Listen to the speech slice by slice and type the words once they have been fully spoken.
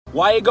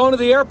Why are you going to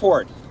the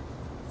airport?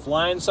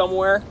 Flying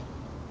somewhere?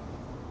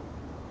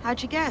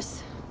 How'd you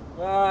guess?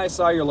 Well, I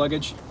saw your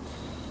luggage.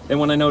 Then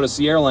when I noticed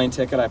the airline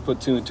ticket, I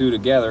put two and two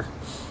together.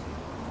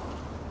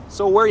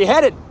 So where are you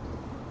headed?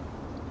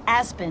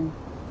 Aspen.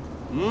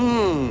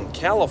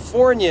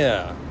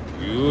 California.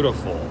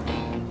 Beautiful.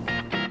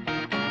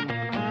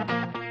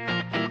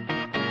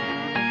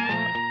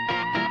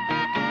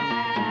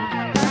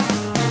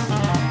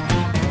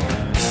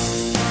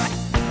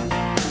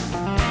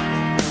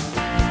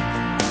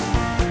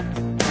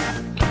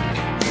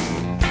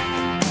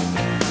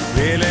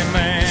 Really,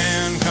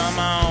 man, come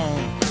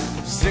on.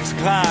 6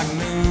 o'clock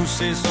news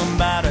says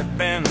somebody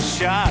been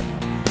shot.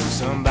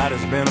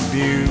 Somebody's been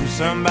abused.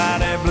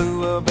 Somebody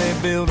blew up a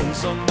building.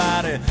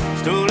 Somebody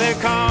stole a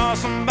car.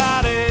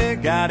 Somebody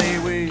got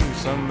away.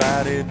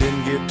 Somebody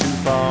didn't get too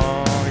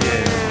far.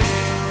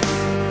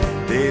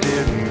 Yeah, they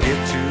didn't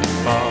get too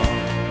far.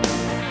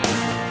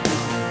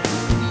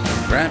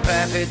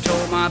 Grandpappy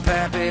told my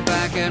pappy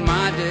back in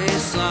my day,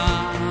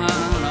 son,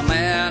 a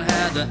man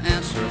had to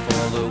answer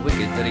for the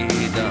wicked that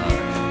he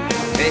done.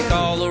 Take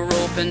all the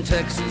rope in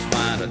Texas,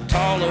 find a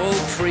tall oak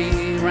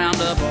tree, round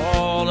up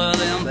all of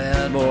them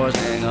bad boys,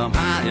 hang 'em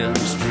high in the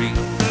street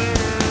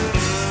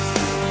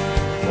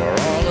for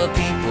all the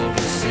people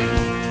to see.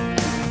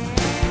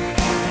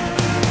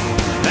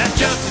 That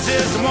justice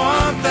is the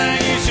one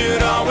thing you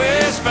should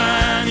always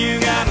find. You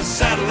gotta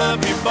saddle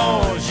up your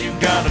boys, you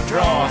gotta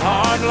draw a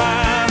hard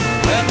line.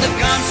 When the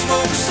gun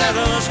smoke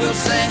settles, we'll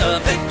sing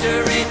a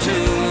victory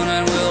tune,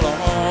 and we'll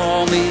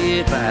all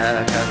meet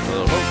back at the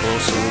local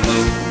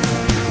saloon.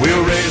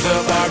 We'll raise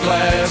up our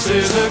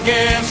glasses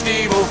against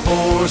evil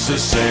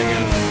forces,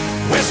 singing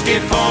whiskey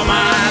for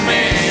my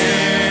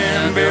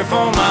men, beer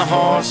for my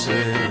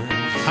horses.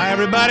 Hi,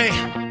 everybody.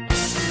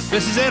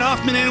 This is Ed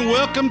Hoffman, and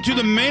welcome to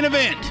the main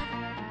event.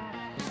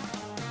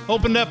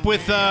 Opened up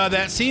with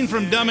that scene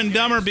from Dumb and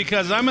Dumber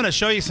because I'm going to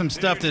show you some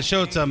stuff that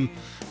showed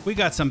we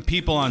got some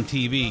people on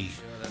TV.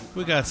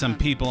 We got some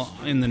people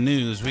in the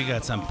news. We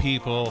got some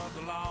people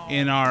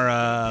in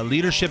our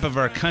leadership of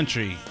our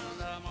country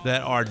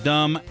that are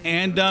dumb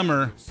and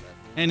dumber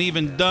and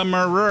even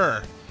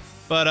dumberer.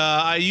 But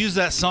I use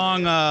that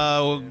song,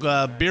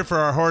 Beer for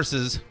Our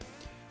Horses,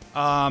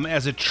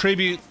 as a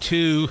tribute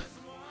to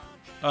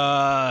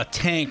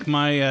Tank,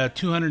 my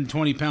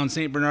 220-pound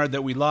St. Bernard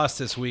that we lost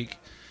this week.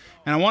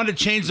 And I wanted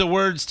to change the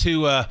words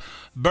to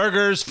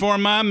burgers for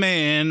my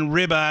man,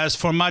 ribeyes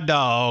for my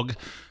dog,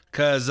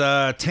 because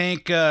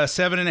Tank,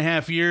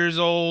 7.5 years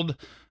old,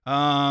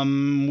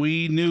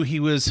 we knew he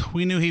was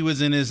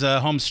in his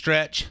home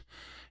stretch.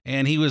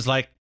 And he was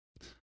like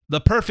the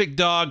perfect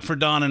dog for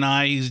Don and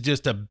I. He's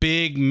just a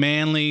big,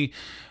 manly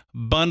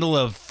bundle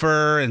of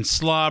fur and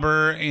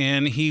slobber.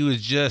 And he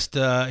was just,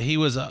 he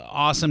was an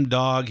awesome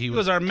dog. He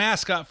was our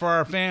mascot for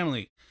our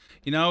family.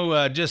 You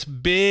know,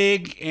 just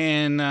big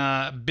and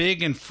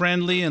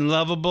friendly and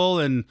lovable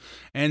and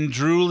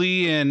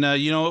drooly. And,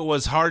 you know, it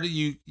was hard.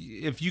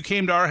 If you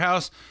came to our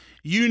house,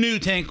 you knew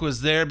Tank was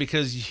there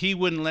because he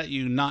wouldn't let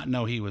you not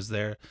know he was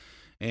there.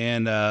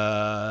 And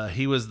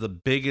he was the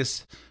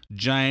biggest,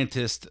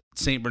 giantest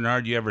St.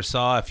 Bernard you ever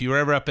saw. If you were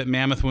ever up at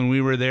Mammoth when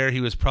we were there, he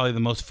was probably the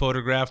most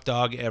photographed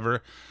dog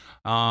ever.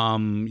 You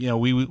know,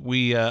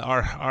 we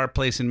our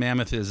place in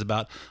Mammoth is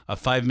about a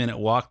 5-minute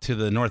walk to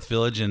the North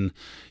Village, and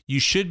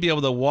you should be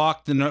able to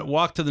walk to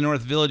the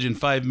North Village in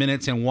 5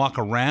 minutes and walk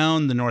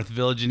around the North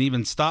Village and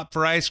even stop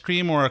for ice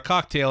cream or a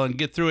cocktail and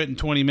get through it in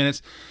 20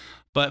 minutes.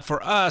 But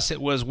for us, it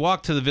was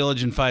walk to the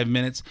village in 5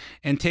 minutes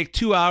and take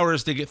 2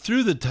 hours to get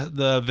through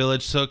the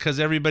village. So,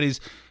 because everybody's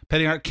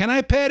petting our, can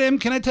I pet him?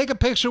 Can I take a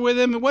picture with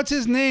him? What's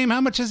his name?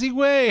 How much does he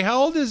weigh? How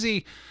old is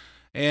he?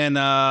 And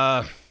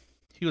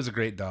he was a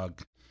great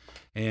dog.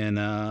 And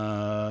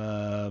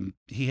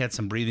he had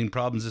some breathing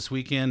problems this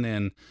weekend,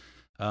 and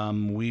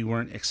we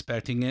weren't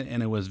expecting it.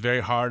 And it was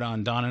very hard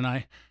on Don and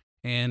I,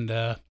 and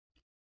the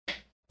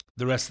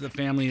rest of the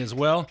family as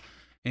well.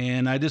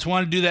 And I just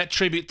wanted to do that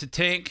tribute to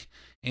Tank.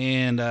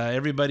 And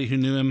everybody who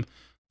knew him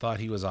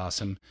thought he was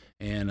awesome.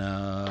 And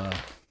I'm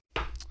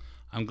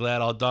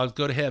glad all dogs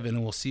go to heaven,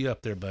 and we'll see you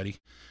up there, buddy.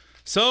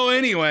 So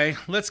anyway,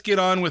 let's get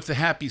on with the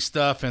happy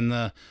stuff and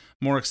the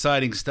more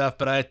exciting stuff.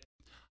 But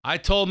I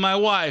told my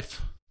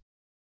wife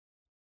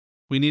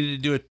we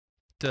needed to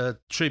do a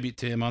tribute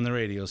to him on the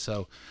radio.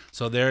 So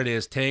there it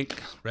is.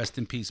 Tank, rest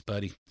in peace,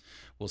 buddy.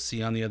 We'll see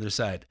you on the other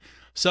side.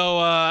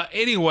 So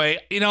anyway,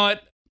 you know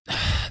what?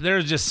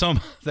 There's so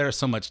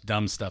much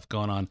dumb stuff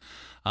going on.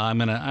 I'm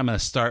gonna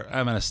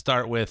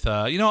start with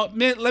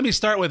let me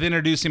start with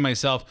introducing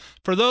myself.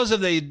 For those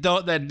of you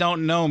that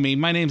don't know me,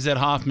 my name's Ed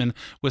Hoffman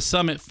with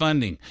Summit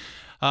Funding.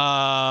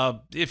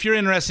 If you're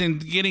interested in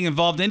getting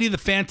involved in any of the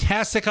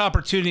fantastic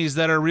opportunities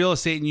that are real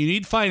estate and you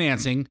need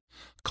financing,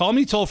 call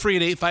me toll free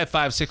at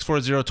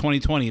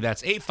 855-640-2020.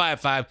 That's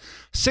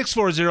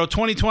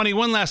 855-640-2020.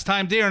 One last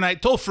time, day or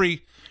night, toll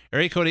free.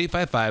 Area code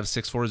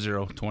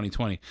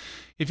 855-640-2020.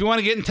 If you want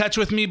to get in touch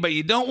with me, but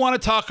you don't want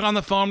to talk on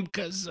the phone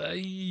because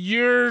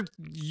your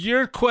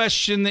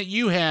question that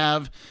you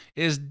have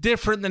is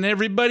different than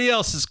everybody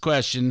else's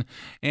question,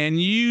 and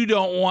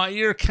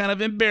you're kind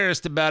of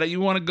embarrassed about it.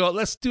 You want to go,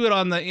 let's do it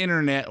on the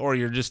internet, or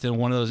you're just in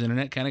one of those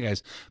internet kind of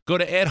guys. Go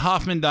to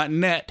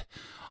edhoffman.net.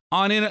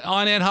 On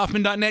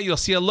edhoffman.net, you'll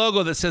see a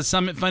logo that says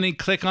Summit Funding.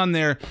 Click on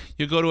there.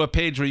 You'll go to a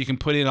page where you can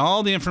put in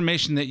all the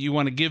information that you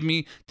want to give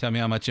me. Tell me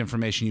how much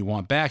information you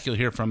want back. You'll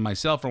hear from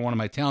myself or one of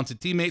my talented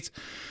teammates.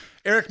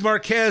 Eric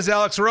Marquez,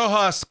 Alex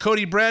Rojas,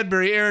 Cody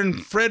Bradbury, Aaron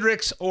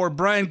Fredericks, or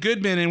Brian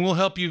Goodman, and we'll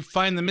help you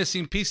find the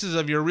missing pieces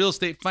of your real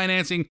estate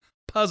financing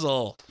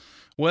puzzle.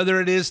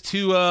 Whether it is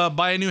to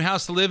buy a new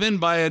house to live in,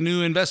 buy a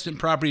new investment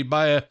property,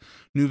 buy a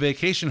new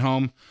vacation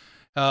home,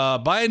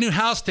 buy a new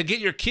house to get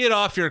your kid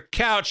off your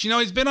couch. You know,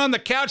 he's been on the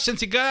couch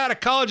since he got out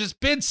of college. It's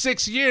been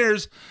 6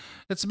 years.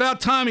 It's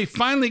about time he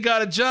finally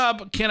got a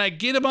job. Can I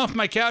get him off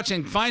my couch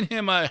and find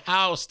him a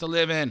house to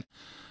live in?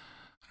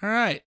 All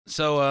right,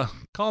 so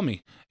call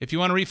me. If you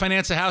want to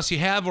refinance a house you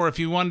have, or if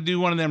you want to do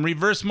one of them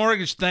reverse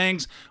mortgage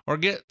things, or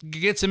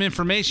get some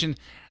information,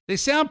 they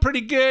sound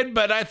pretty good,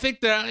 but I think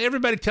that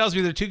everybody tells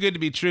me they're too good to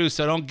be true,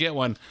 so don't get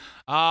one.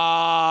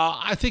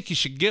 I think you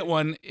should get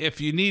one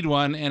if you need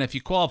one, and if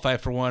you qualify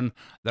for one,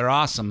 they're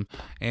awesome.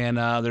 And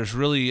there's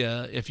really,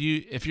 if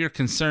you're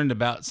concerned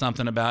about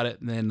something about it,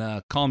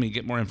 then call me,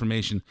 get more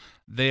information.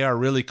 They are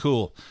really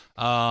cool.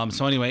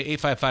 So anyway,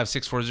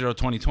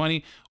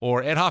 855-640-2020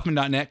 or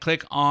edhoffman.net.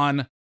 Click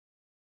on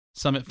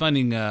Summit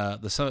Funding,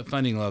 the Summit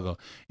Funding logo.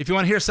 If you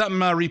want to hear something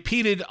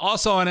repeated,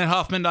 also on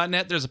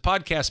edhoffman.net, there's a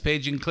podcast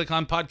page. You can click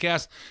on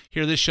podcast,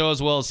 hear this show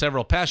as well as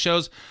several past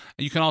shows.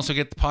 You can also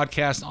get the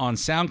podcast on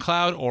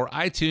SoundCloud or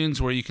iTunes,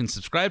 where you can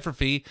subscribe for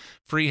free,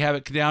 have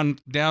it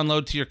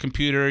download to your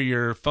computer,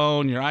 your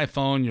phone, your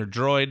iPhone, your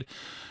Droid,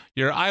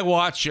 your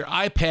iWatch, your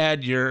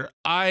iPad, your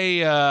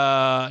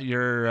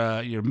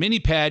mini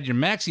pad, your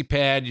maxi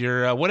pad,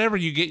 your whatever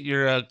you get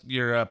your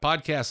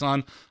podcasts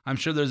on. I'm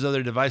sure there's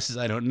other devices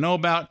I don't know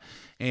about,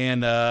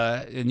 and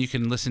you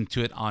can listen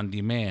to it on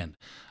demand.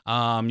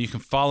 You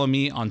can follow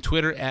me on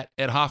Twitter at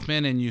Ed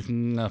Hoffman, and you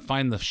can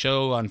find the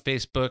show on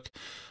Facebook.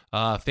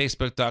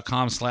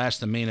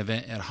 Facebook.com/The Main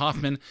Event at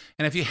Hoffman.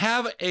 And if you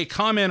have a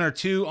comment or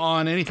two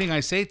on anything I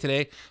say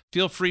today,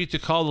 feel free to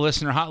call the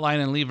listener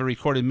hotline and leave a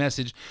recorded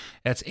message.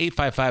 That's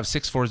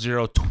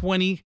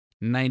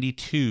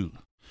 855-640-2092.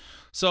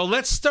 So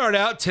let's start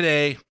out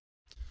today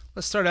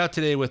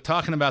with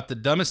talking about the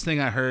dumbest thing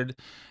I heard,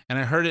 and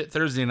I heard it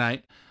Thursday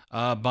night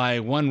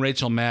by one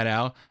Rachel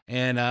Maddow.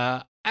 And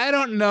I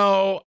don't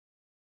know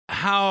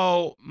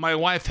how my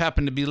wife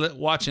happened to be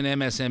watching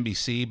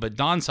MSNBC, but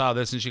Dawn saw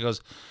this and she goes,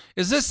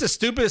 "Is this the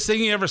stupidest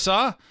thing you ever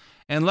saw?"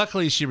 And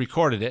luckily she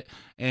recorded it,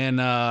 and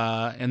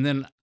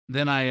then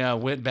I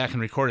went back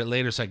and recorded it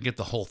later so I could get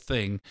the whole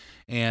thing.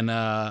 And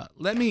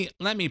let me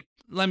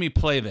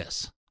play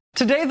this.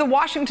 Today, the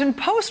Washington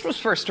Post was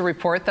first to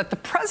report that the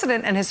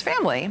president and his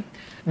family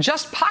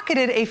just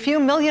pocketed a few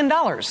 $1 million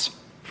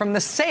from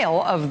the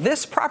sale of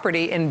this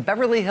property in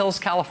Beverly Hills,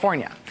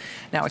 California.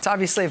 Now, it's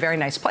obviously a very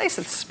nice place.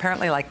 It's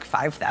apparently like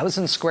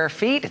 5,000 square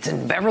feet. It's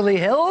in Beverly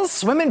Hills,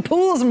 swimming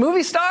pools,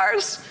 movie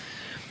stars.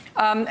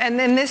 And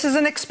then this is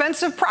an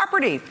expensive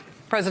property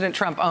President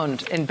Trump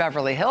owned in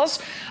Beverly Hills.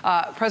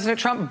 President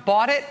Trump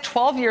bought it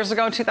 12 years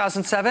ago in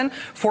 2007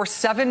 for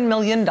 $7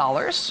 million.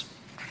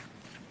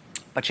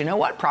 But you know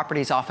what? Property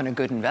is often a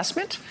good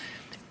investment.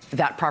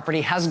 That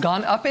property has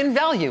gone up in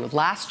value.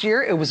 Last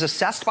year, it was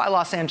assessed by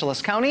Los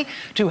Angeles County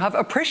to have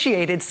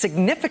appreciated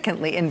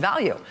significantly in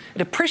value.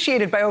 It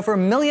appreciated by over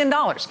 $1 million,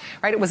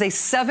 right? It was a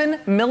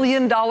 $7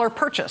 million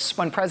purchase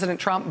when President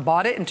Trump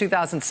bought it in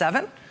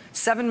 2007.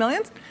 $7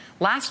 million.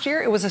 Last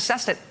year, it was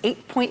assessed at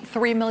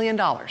 $8.3 million.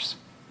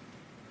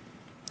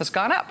 It's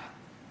gone up.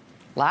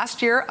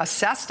 Last year,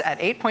 assessed at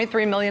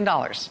 $8.3 million.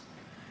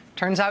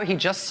 Turns out he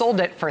just sold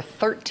it for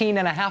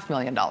 $13.5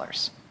 million.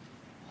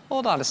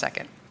 Hold on a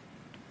second.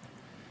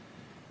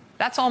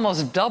 That's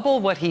almost double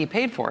what he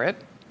paid for it,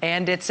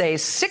 and it's a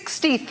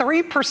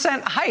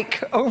 63%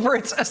 hike over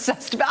its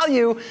assessed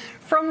value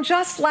from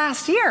just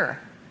last year.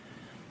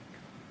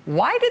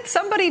 Why did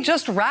somebody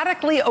just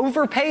radically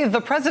overpay the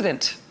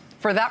president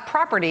for that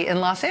property in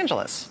Los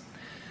Angeles?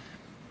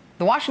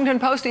 The Washington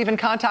Post even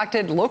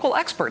contacted local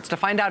experts to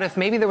find out if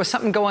maybe there was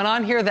something going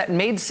on here that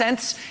made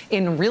sense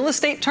in real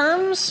estate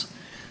terms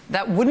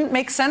that wouldn't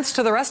make sense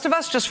to the rest of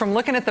us just from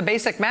looking at the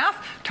basic math.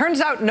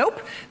 Turns out,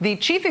 nope. The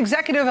chief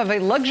executive of a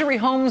luxury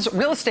homes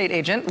real estate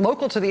agent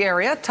local to the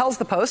area tells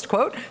the Post,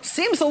 quote,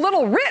 "Seems a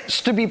little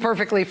rich, to be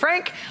perfectly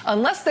frank,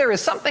 unless there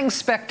is something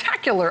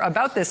spectacular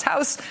about this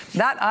house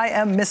that I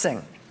am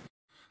missing."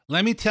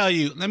 Let me tell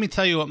you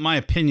what my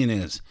opinion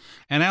is.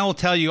 And I will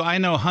tell you, I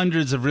know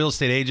hundreds of real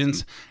estate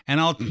agents,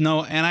 and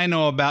I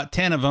know about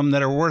 10 of them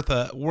that are worth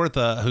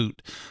a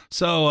hoot.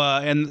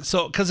 So,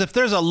 because if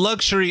there's a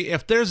luxury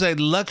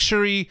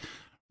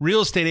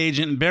real estate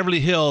agent in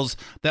Beverly Hills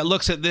that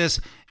looks at this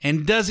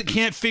and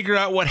can't figure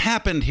out what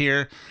happened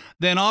here,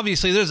 then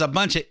obviously there's a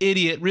bunch of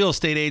idiot real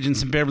estate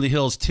agents in Beverly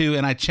Hills too,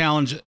 and I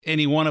challenge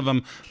any one of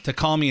them to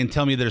call me and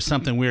tell me there's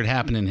something weird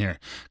happening here.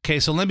 Okay,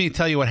 so let me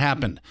tell you what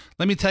happened.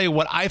 Let me tell you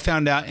what I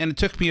found out, and it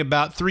took me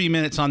about 3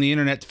 minutes on the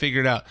internet to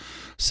figure it out.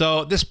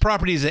 So this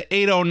property is at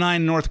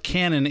 809 North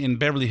Cannon in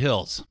Beverly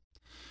Hills.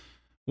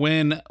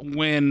 When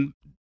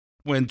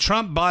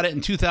Trump bought it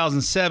in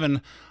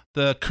 2007,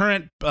 the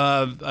current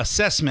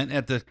assessment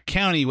at the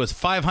county was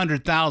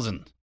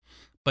 $500,000,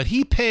 but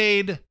he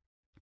paid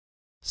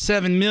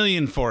 $7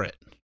 million for it.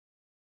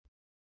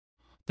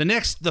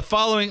 The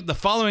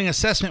following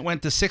assessment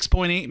went to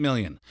 $6.8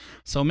 million.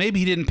 So maybe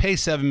he didn't pay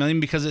 $7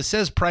 million because it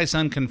says price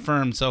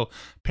unconfirmed. So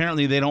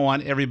apparently they don't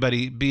want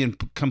everybody being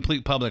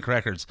complete public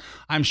records.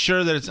 I'm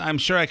sure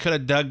I could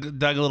have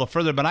dug a little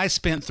further, but I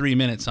spent 3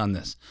 minutes on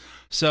this.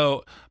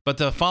 So, but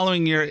the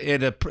following year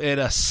it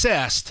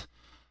assessed.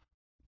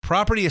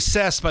 Property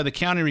assessed by the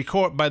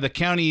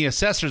county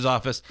assessor's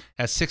office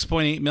at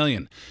 $6.8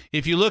 million.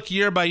 If you look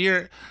year by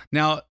year,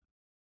 now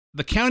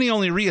the county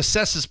only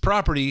reassesses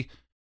property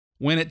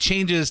when it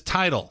changes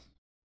title.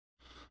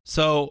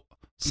 So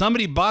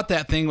somebody bought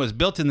that thing, was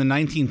built in the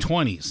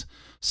 1920s.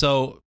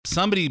 So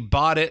somebody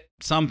bought it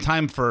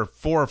sometime for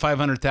 $400,000 or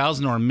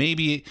 $500,000, or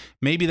maybe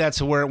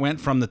that's where it went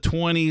from the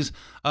 20s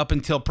up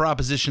until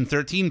Proposition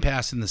 13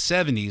 passed in the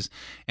 70s,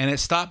 and it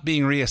stopped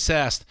being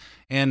reassessed.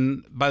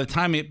 And by the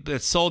time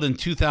it sold in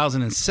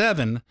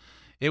 2007,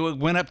 it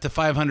went up to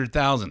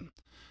 $500,000.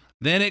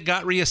 Then it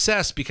got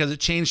reassessed because it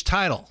changed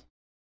title.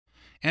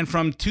 And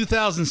from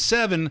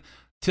 2007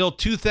 till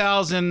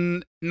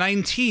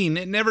 2019,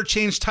 it never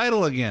changed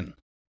title again.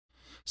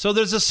 So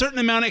there's a certain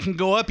amount it can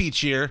go up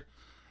each year.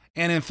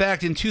 And in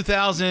fact, in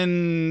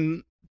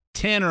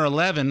 2010 or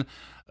 11,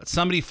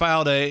 somebody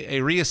filed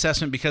a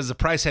reassessment because the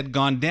price had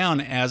gone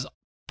down, as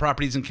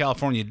properties in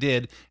California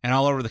did, and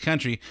all over the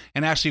country,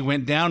 and actually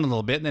went down a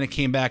little bit. And then it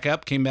came back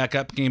up, came back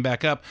up, came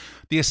back up.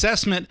 The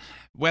assessment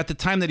at the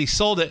time that he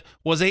sold it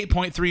was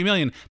 $8.3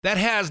 million. That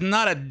has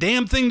not a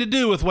damn thing to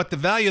do with what the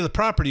value of the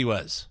property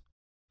was.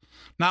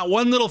 Not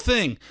one little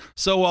thing.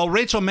 So while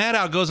Rachel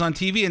Maddow goes on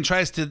TV and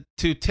tries to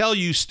tell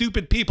you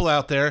stupid people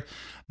out there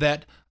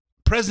that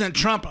President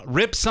Trump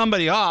ripped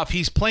somebody off,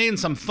 he's playing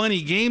some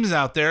funny games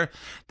out there,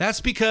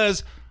 that's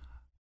because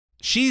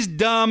she's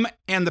dumb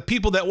and the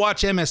people that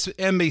watch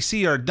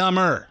NBC are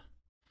dumber.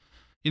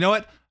 You know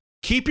what?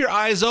 Keep your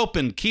eyes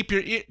open. Keep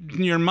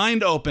your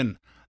mind open.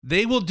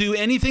 They will do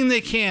anything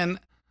they can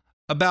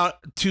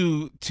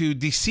to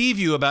deceive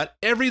you about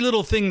every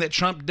little thing that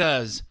Trump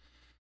does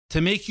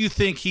to make you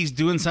think he's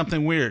doing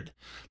something weird.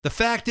 The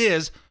fact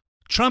is,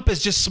 Trump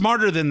is just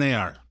smarter than they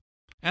are.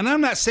 And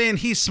I'm not saying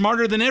he's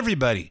smarter than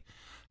everybody.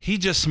 He's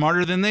just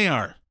smarter than they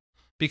are.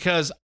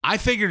 Because I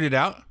figured it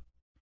out.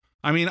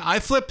 I mean, I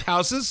flipped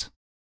houses.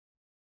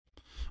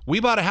 We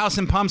bought a house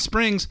in Palm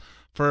Springs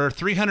for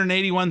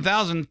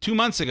 $381,000 2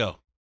 months ago.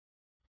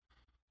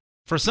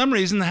 For some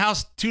reason, the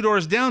house 2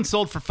 doors down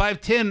sold for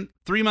 $510,000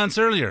 3 months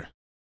earlier.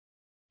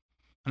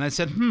 And I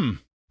said,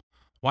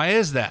 why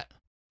is that?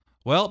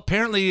 Well,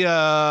 apparently,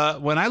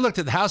 when I looked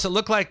at the house, it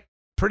looked like a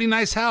pretty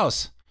nice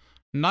house.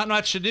 Not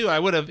much to do. I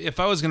would have, if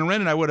I was going to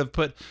rent it, I would have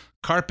put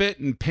carpet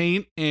and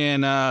paint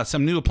and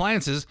some new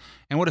appliances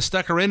and would have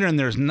stuck her in there, and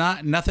there's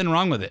nothing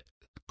wrong with it.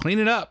 Clean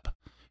it up.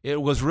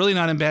 It was really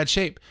not in bad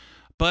shape.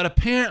 But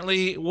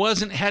apparently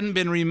hadn't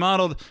been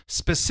remodeled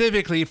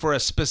specifically for a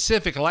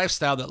specific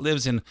lifestyle that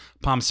lives in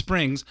Palm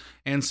Springs.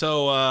 And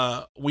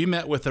so we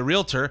met with a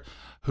realtor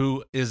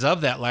who is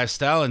of that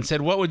lifestyle and said,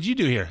 what would you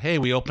do here? Hey,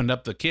 we opened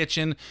up the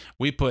kitchen.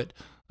 We put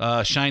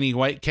shiny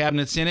white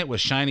cabinets in it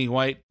with shiny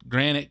white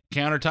granite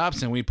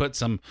countertops, and we put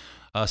some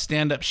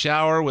stand-up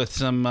shower with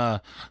some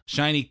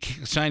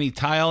shiny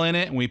tile in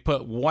it, and we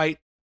put white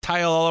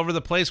tile all over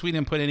the place. We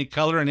didn't put any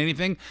color in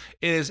anything.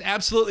 It is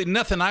absolutely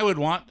nothing I would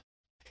want.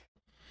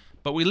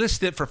 But we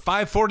listed it for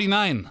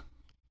 $549.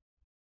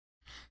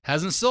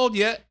 Hasn't sold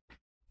yet,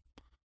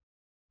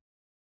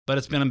 but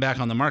it's been back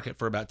on the market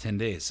for about 10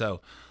 days. So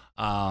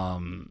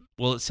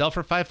will it sell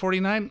for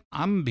 $549?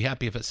 I'm going to be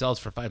happy if it sells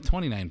for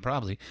 $529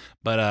 probably,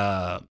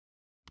 but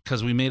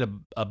because we made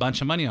a bunch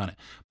of money on it.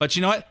 But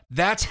you know what?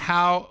 That's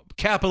how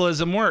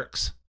capitalism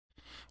works.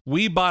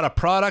 We bought a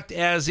product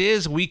as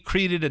is. We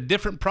created a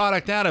different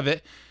product out of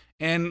it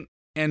and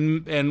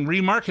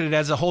remarketed it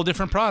as a whole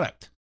different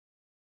product.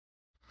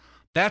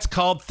 That's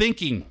called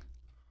thinking.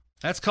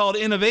 That's called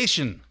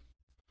innovation.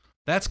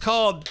 That's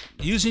called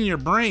using your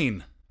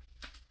brain.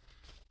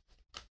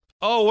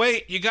 Oh,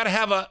 wait, you got to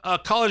have a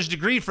college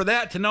degree for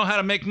that to know how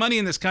to make money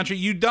in this country.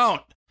 You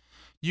don't.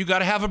 You got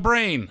to have a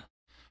brain.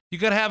 You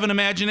got to have an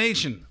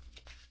imagination.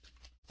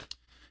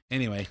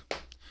 Anyway,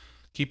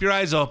 keep your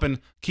eyes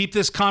open. Keep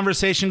this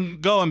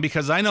conversation going,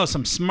 because I know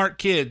some smart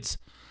kids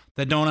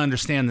that don't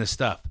understand this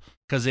stuff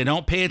because they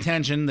don't pay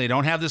attention. They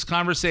don't have this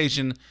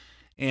conversation.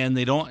 And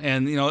they don't,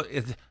 and you know,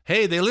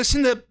 hey, they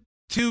listen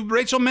to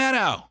Rachel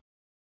Maddow.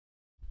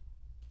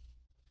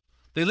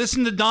 They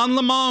listen to Don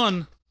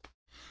Lemon.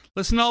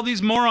 Listen to all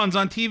these morons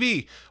on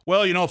TV.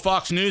 Well, you know,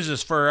 Fox News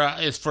is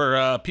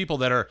for people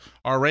that are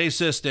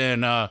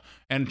racist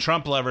and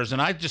Trump lovers,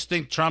 and I just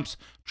think Trump's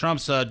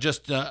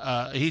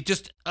he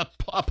just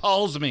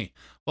appalls me.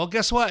 Well,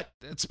 guess what?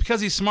 It's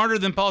because he's smarter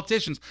than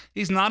politicians.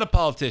 He's not a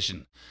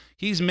politician.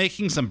 He's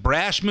making some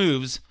brash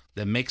moves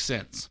that make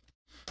sense.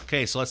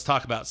 Okay, so let's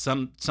talk about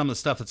some of the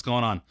stuff that's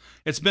going on.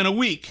 It's been a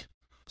week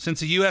since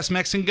the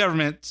U.S.-Mexican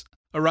government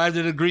arrived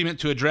at an agreement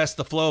to address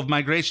the flow of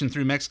migration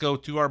through Mexico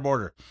to our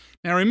border.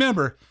 Now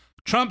remember,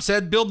 Trump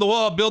said, build the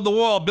wall, build the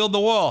wall, build the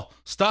wall,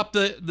 stop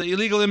the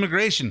illegal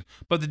immigration.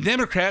 But the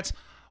Democrats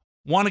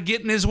want to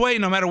get in his way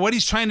no matter what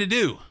he's trying to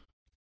do.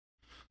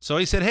 So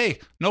he said, hey,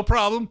 no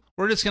problem.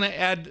 We're just going to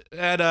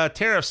add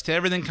tariffs to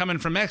everything coming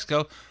from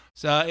Mexico.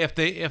 So if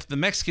the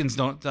Mexicans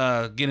don't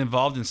get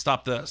involved and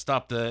stop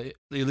the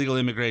illegal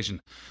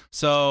immigration.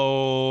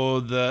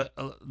 So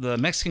the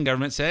Mexican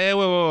government said, hey,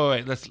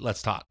 wait,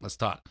 let's talk.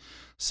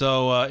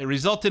 So it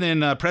resulted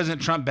in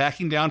President Trump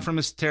backing down from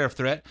his tariff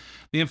threat.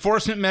 The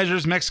enforcement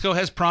measures Mexico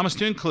has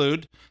promised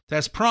include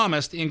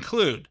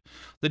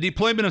the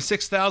deployment of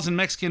 6,000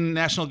 Mexican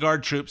National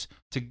Guard troops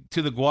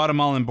to the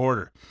Guatemalan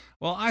border.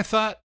 Well, I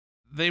thought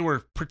they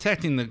were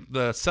protecting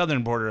the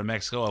southern border of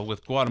Mexico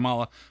with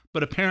Guatemala,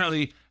 but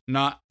apparently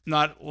not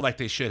like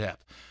they should have.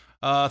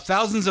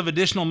 Thousands of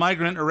additional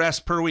migrant arrests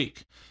per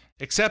week,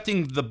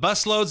 accepting the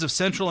busloads of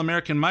Central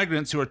American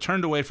migrants who are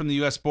turned away from the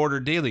U.S. border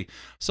daily.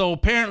 So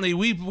apparently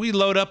we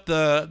load up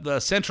the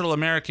Central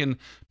American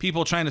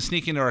people trying to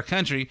sneak into our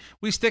country.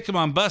 We stick them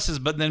on buses,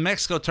 but then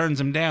Mexico turns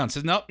them down,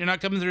 says, nope, you're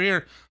not coming through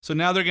here. So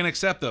now they're going to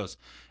accept those.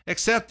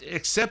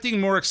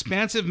 Accepting more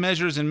expansive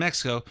measures in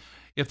Mexico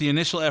if the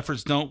initial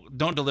efforts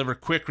don't deliver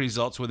quick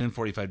results within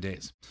 45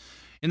 days.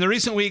 In the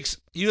recent weeks,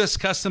 U.S.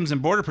 Customs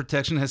and Border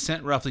Protection has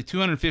sent roughly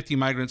 250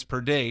 migrants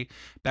per day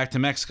back to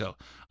Mexico.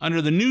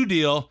 Under the new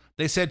deal,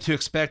 they said to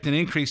expect an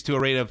increase to a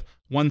rate of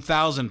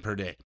 1,000 per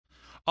day.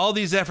 All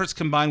these efforts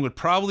combined would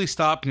probably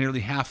stop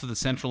nearly half of the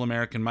Central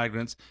American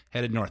migrants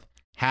headed north.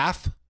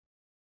 Half?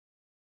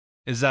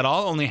 Is that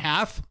all? Only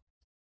half?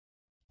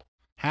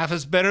 Half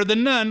is better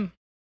than none.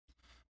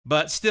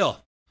 But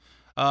still,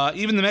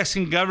 even the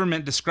Mexican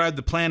government described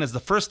the plan as the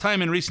first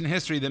time in recent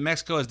history that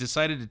Mexico has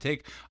decided to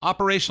take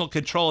operational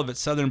control of its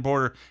southern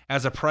border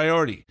as a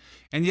priority.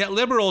 And yet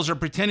liberals are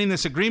pretending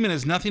this agreement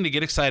is nothing to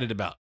get excited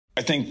about.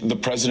 I think the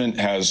president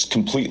has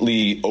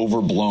completely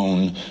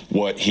overblown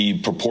what he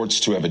purports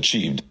to have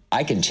achieved.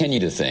 I continue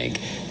to think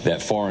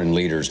that foreign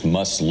leaders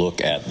must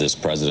look at this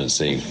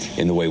presidency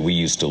in the way we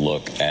used to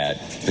look at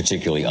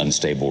particularly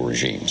unstable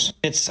regimes.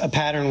 It's a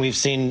pattern we've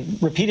seen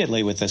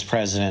repeatedly with this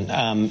president.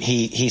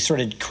 He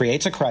sort of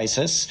creates a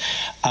crisis,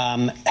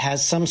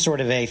 has some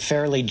sort of a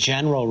fairly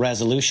general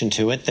resolution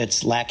to it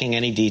that's lacking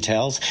any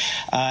details,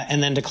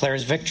 and then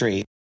declares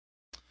victory.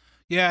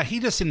 Yeah, he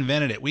just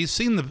invented it. We've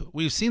seen the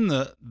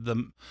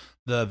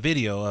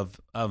video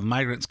of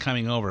migrants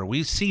coming over.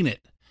 We've seen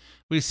it.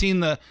 We've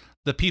seen the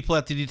people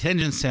at the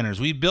detention centers.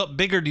 We've built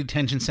bigger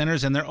detention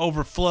centers and they're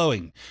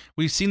overflowing.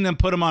 We've seen them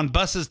put them on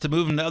buses to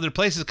move them to other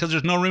places because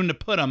there's no room to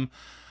put them.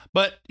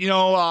 But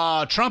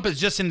Trump is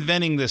just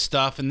inventing this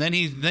stuff, and then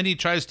he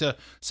tries to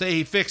say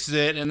he fixes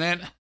it, and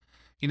then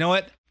you know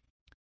what?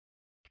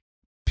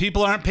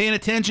 People aren't paying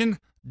attention.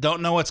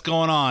 Don't know what's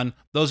going on.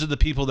 Those are the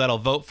people that'll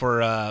vote for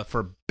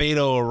Beto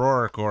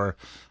O'Rourke or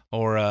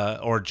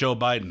Joe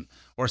Biden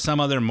or some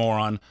other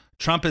moron.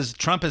 Trump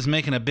is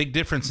making a big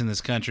difference in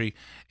this country,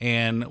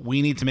 and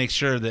we need to make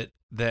sure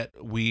that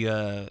we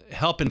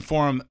help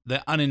inform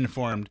the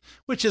uninformed,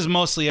 which is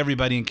mostly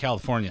everybody in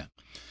California.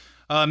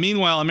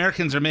 Meanwhile,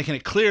 Americans are making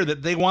it clear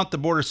that they want the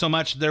border so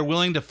much they're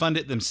willing to fund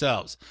it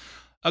themselves.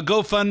 A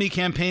GoFundMe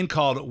campaign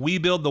called We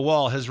Build the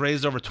Wall has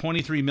raised over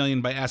 $23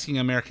 million by asking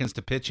Americans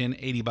to pitch in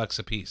 $80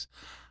 a piece.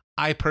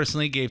 I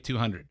personally gave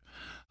 $200.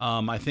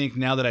 I think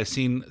now that I've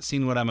seen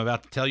what I'm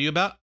about to tell you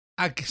about,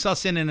 I guess I'll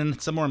send in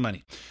some more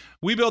money.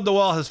 We Build the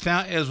Wall was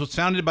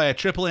founded by a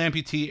triple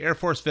amputee Air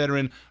Force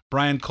veteran,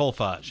 Brian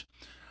Kolfage.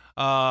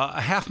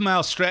 A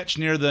half-mile stretch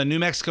near the New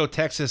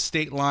Mexico-Texas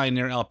state line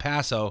near El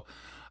Paso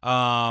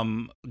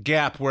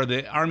gap where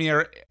the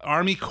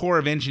Army Corps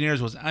of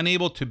Engineers was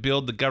unable to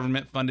build the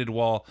government-funded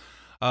wall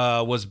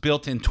was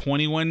built in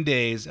 21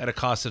 days at a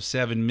cost of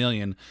 $7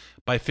 million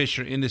by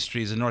Fisher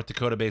Industries, a North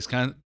Dakota-based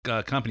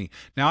company.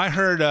 Now, I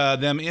heard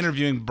them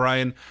interviewing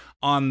Brian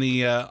on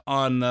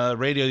the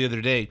radio the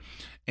other day,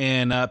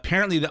 and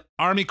apparently the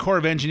Army Corps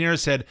of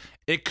Engineers said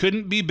it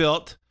couldn't be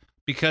built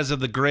because of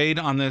the grade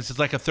on this. It's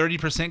like a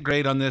 30%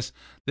 grade on this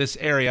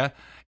area.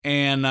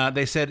 And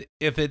they said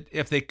if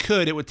they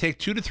could, it would take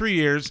 2 to 3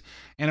 years,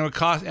 and it would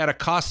cost at a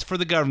cost for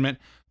the government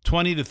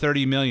 $20 to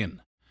 $30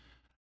 million.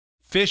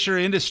 Fisher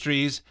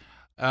Industries,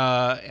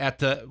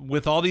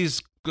 with all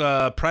these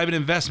private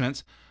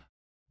investments,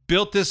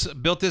 built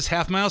this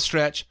half-mile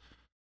stretch,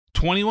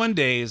 21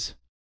 days,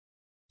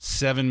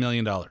 $7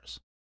 million.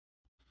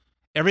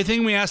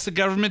 Everything we ask the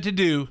government to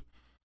do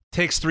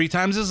takes 3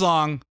 times as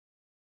long.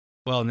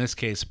 Well, in this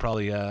case,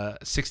 probably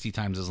 60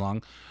 times as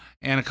long,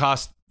 and it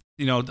costs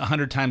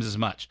 100 times as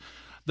much.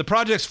 The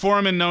project's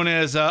foreman, known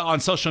as on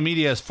social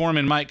media as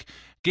Foreman Mike,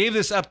 gave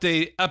this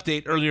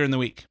update earlier in the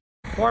week.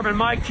 Foreman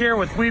Mike here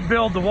with We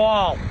Build the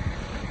Wall.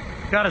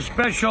 Got a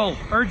special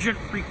urgent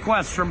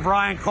request from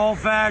Brian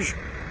Colfash.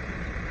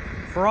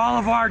 For all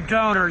of our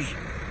donors,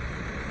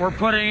 we're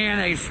putting in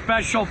a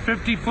special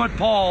 50-foot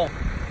pole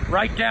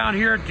right down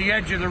here at the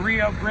edge of the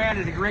Rio Grande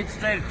in the great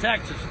state of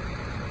Texas.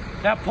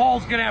 That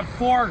pole's going to have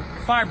 4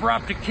 fiber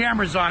optic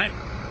cameras on it.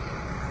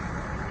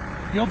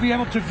 You'll be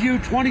able to view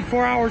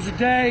 24 hours a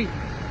day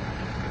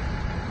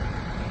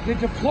the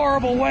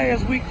deplorable way,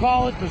 as we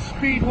call it, the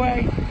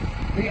speedway,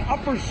 the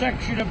upper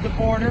section of the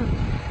border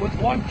with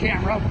 1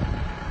 camera,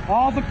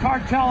 all the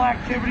cartel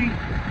activity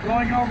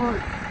going over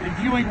and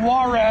viewing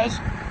Juarez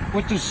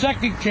with the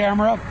 2nd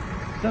camera.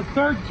 The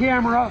 3rd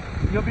camera,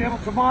 you'll be able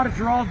to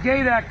monitor all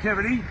gate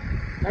activity.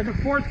 And the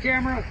 4th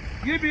camera,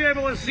 you'll be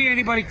able to see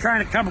anybody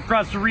trying to come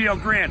across the Rio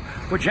Grande,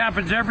 which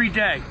happens every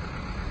day.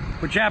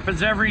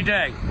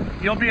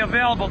 You'll be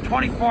available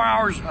 24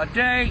 hours a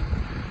day.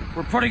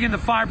 We're putting in the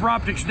fiber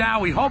optics now.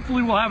 We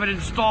hopefully will have it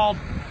installed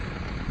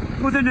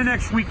within the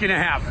next week and a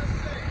half.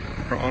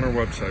 On our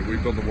website,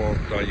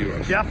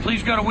 webuildthewall.us. Yeah,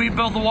 please go to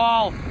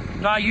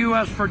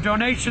webuildthewall.us for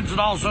donations and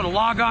also to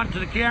log on to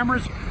the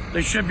cameras.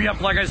 They should be up,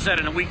 like I said,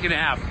 in a week and a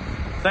half.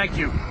 Thank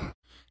you.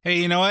 Hey,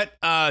 you know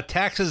what?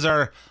 Taxes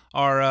are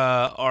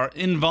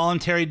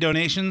involuntary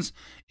donations.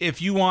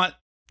 If you want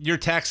your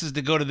taxes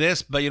to go to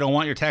this, but you don't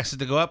want your taxes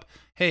to go up,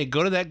 hey,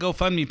 go to that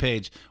GoFundMe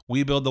page,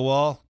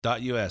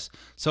 webuildthewall.us.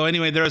 So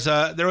anyway, there was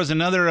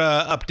another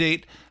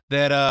update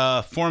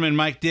that Foreman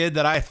Mike did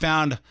that I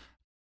found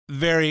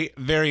very,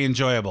 very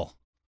enjoyable.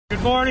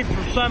 Good morning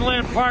from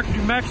Sunland Park,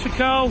 New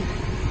Mexico.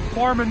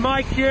 Foreman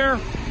Mike here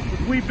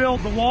with We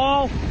Build the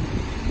Wall.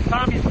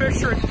 Tommy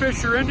Fisher and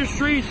Fisher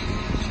Industries,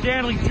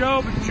 Stanley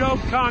Job and Job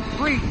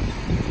Concrete.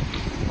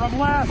 From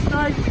last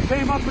night, we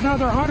came up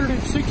another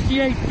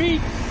 168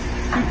 feet.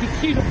 You can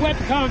see the wet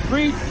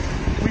concrete.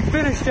 We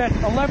finished at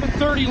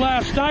 11:30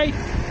 last night.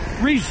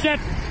 Reset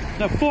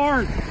the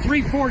 4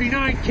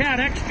 349 cat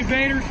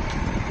excavators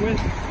with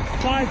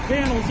 5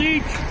 panels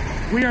each.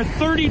 We are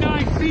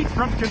 39 feet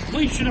from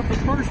completion of the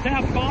first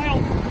half mile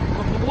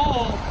of the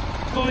wall,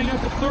 going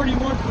up at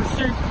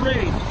 31%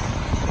 grade.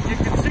 You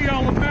can see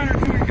all the men are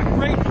doing a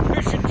great and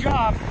efficient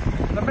job.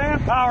 The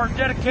manpower and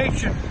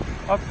dedication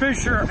of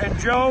Fisher and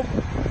Job,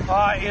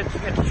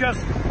 it's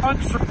just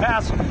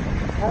unsurpassable.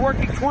 We're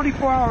working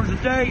 24 hours a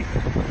day,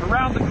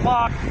 around the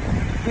clock.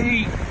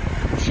 The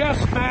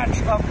chess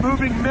match of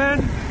moving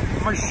men,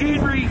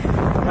 machinery,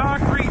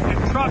 concrete,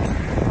 and trucks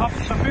up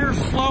severe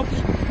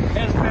slopes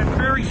has been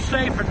very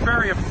safe and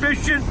very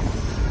efficient.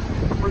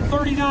 We're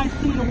 39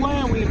 feet away,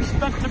 and we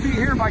expect to be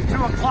here by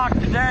 2 o'clock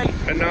today.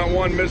 And not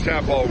one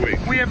mishap all week.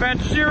 We have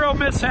had 0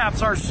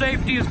 mishaps. Our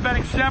safety has been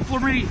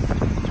exemplary.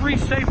 3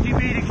 safety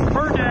meetings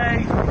per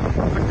day.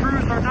 The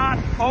crews are not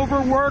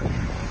overworked,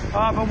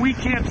 but we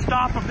can't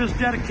stop of this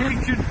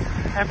dedication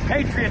and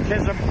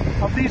patriotism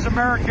of these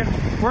American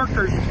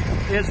workers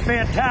is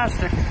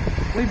fantastic.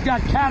 We've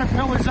got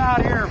Caterpillars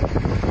out here,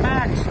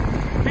 Max,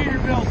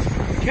 Peterbilts,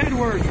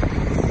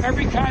 Kenworths,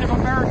 every kind of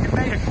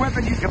American-made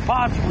equipment you can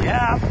possibly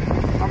have.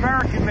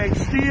 American-made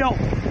steel,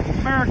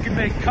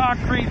 American-made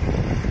concrete.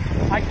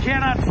 I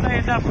cannot say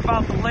enough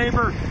about the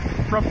labor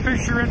from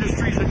Fisher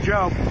Industries and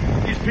Job.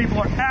 These people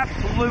are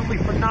absolutely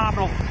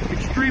phenomenal,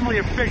 extremely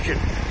efficient.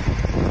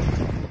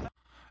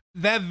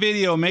 That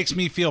video makes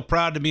me feel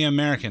proud to be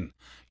American.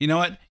 You know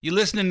what? You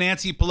listen to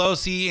Nancy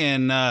Pelosi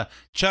and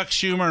Chuck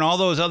Schumer and all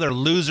those other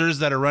losers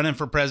that are running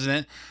for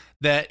president.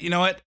 That, you know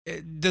what?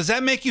 Does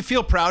that make you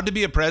feel proud to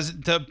be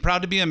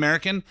proud to be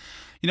American?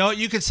 You know what?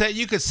 You could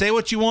say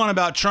what you want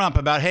about Trump,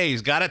 about, hey,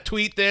 he's got to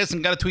tweet this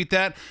and got to tweet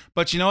that.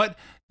 But you know what?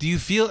 Do you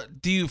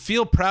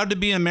feel proud to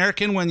be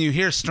American when you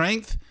hear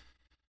strength?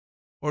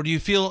 Or do you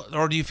feel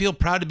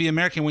proud to be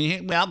American when you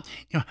hear, well,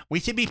 you know, we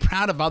should be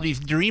proud of all these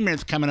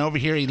dreamers coming over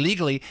here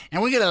illegally,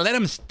 and we're going to let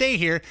them stay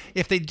here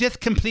if they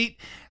just complete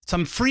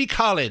some free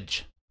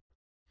college.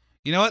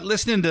 You know what?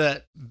 Listening to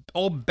that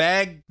old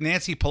bag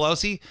Nancy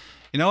Pelosi,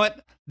 you know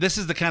what? This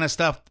is the kind of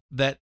stuff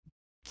that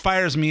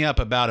fires me up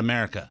about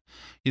America.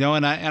 You know,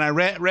 and I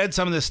read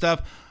some of this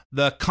stuff.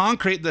 The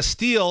concrete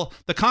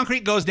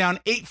goes down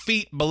 8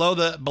 feet below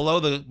the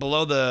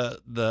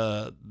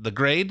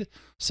grade.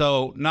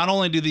 So not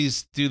only do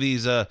these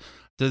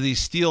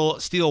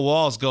steel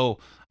walls go,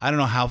 I don't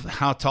know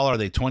how tall are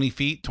they, 20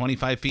 feet,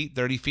 25 feet,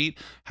 30 feet,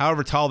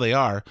 however tall they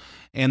are,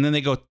 and then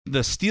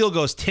the steel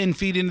goes 10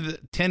 feet into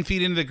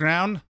the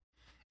ground,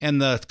 and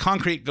the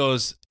concrete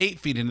goes 8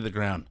 feet into the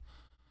ground.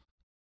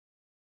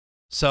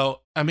 So,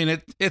 I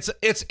mean,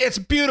 it's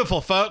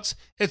beautiful, folks.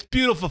 It's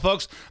beautiful,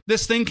 folks.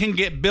 This thing can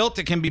get built.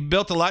 It can be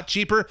built a lot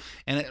cheaper.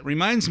 And it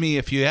reminds me,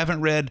 if you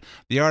haven't read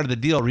The Art of the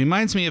Deal,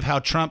 reminds me of how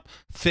Trump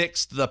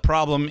fixed the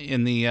problem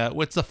in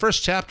what's the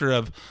first chapter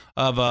of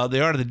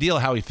The Art of the Deal,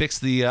 how he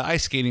fixed the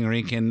ice skating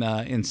rink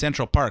in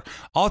Central Park.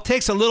 All it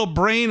takes a little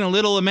brain, a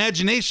little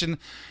imagination,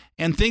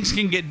 and things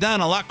can get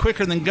done a lot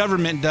quicker than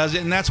government does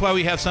it. And that's why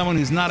we have someone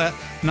who's not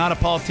a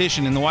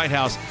politician in the White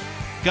House.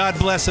 God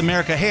bless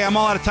America. Hey, I'm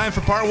all out of time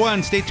for part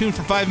 1. Stay tuned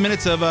for 5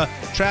 minutes of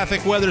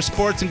traffic, weather,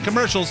 sports, and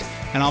commercials,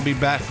 and I'll be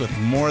back with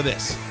more of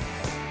this.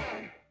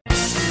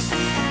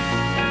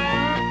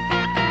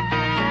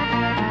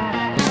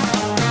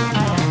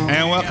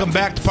 And welcome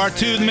back to part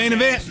 2 of the main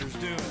event.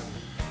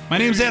 My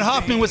name's Ed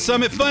Hoffman with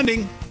Summit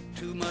Funding.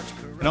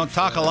 I don't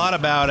talk a lot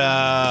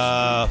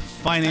about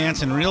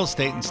finance and real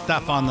estate and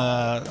stuff on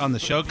the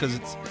show because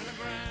it's,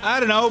 I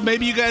don't know,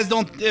 maybe you guys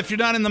don't, if you're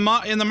not in the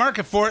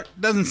market for it,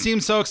 doesn't seem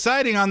so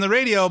exciting on the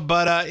radio,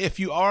 but if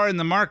you are in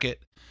the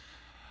market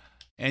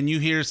and you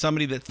hear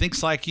somebody that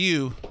thinks like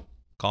you,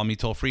 call me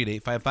toll free at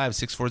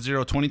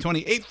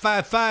 855-640-2020,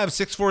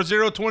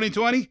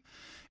 855-640-2020.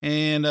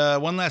 And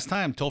one last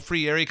time, toll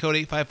free, area code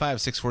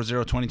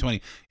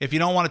 855-640-2020. If you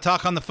don't want to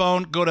talk on the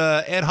phone, go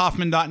to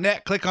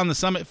edhoffman.net, click on the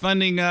Summit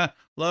Funding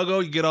logo.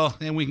 You get all,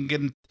 and we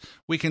can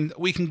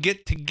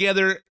get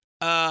together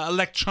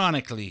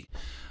electronically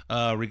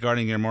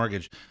regarding your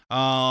mortgage.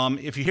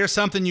 If you hear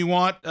something you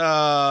want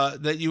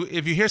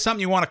if you hear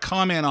something you want to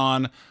comment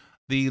on,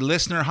 the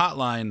listener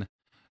hotline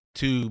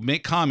to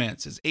make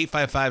comments is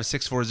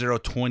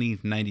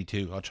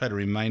 855-640-2092. I'll try to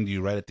remind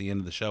you right at the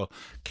end of the show in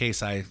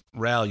case I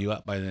rile you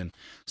up by then.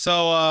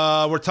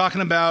 So we're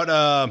talking about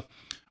all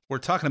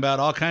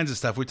kinds of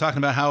stuff. We're talking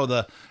about how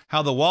the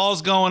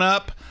wall's going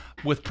up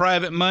with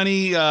private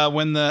money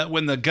when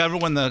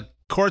the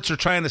courts are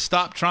trying to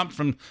stop Trump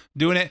from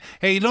doing it.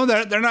 Hey, you know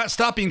they're not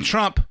stopping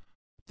Trump.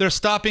 They're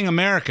stopping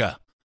America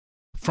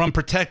from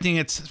protecting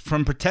its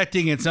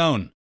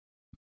own.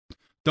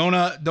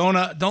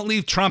 Don't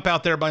leave Trump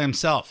out there by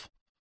himself,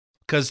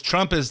 because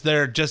Trump is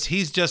there.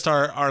 He's just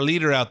our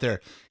leader out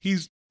there.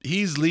 He's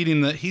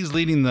leading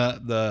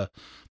the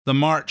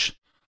march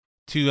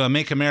to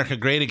make America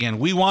great again.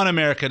 We want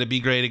America to be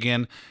great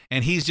again,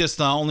 and he's just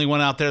the only one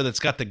out there that's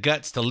got the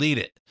guts to lead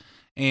it.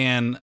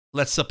 And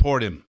let's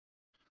support him.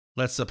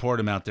 Let's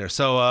support him out there.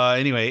 So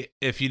anyway,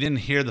 if you didn't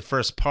hear the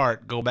first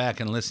part, go back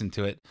and listen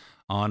to it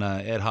on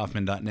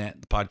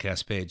edhoffman.net, the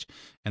podcast page,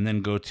 and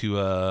then go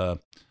to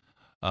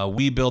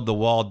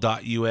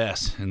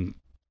webuildthewall.us and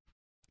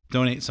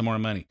donate some more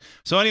money.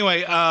 So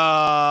anyway,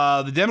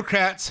 the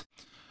Democrats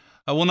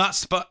will not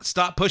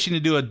stop pushing to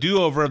do a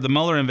do-over of the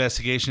Mueller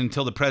investigation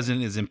until the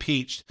president is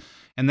impeached.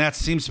 And that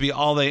seems to be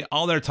all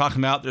they're talking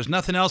about. There's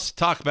nothing else to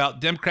talk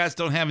about. Democrats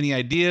don't have any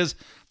ideas.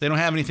 They don't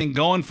have anything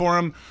going for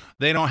them.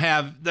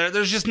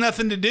 There's just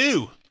nothing to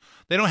do.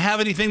 They don't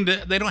have anything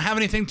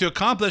to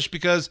accomplish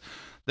because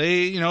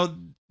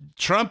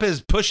Trump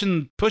is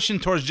pushing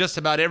towards just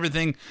about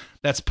everything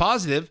that's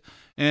positive,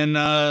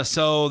 and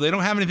so they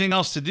don't have anything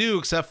else to do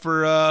except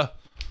for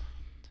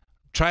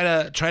try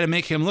to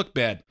make him look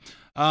bad.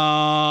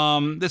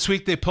 This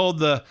week they pulled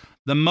the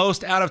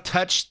most out of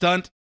touch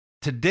stunt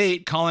to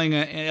date, calling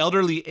an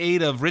elderly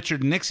aide of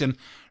Richard Nixon.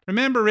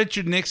 Remember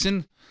Richard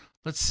Nixon?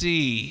 Let's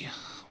see,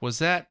 was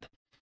that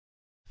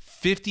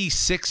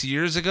 56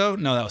 years ago?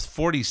 No, that was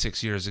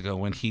 46 years ago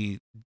when he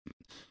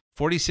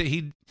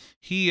resigned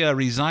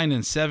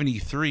in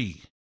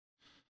 73.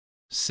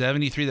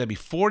 73, that'd be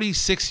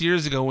 46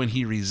 years ago when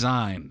he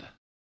resigned.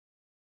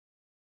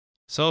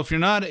 So if you're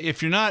not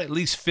at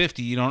least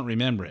 50, you don't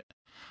remember it.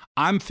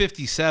 I'm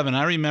 57.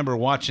 I remember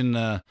watching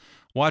the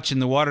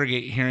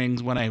Watergate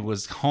hearings when I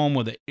was home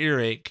with an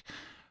earache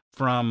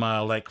from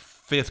like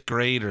 5th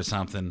grade or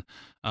something.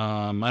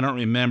 I don't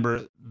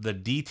remember the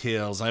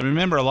details. I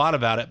remember a lot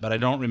about it, but I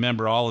don't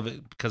remember all of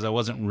it because I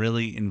wasn't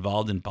really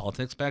involved in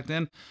politics back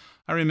then.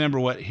 I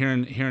remember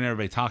hearing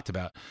everybody talked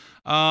about.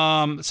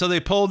 So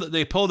they pulled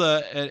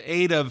an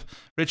aide of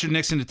Richard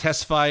Nixon to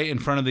testify in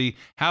front of the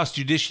House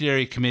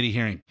Judiciary Committee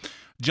hearing.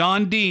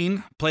 John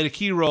Dean played a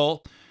key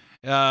role,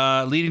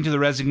 leading to the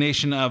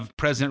resignation of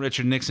President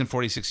Richard Nixon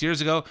 46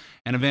 years ago,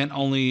 an event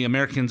only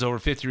Americans over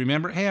 50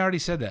 remember. Hey, I already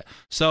said that.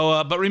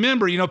 So, but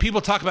remember, people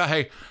talk about,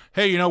 hey,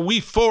 we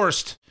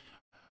forced,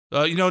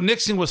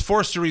 Nixon was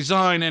forced to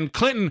resign, and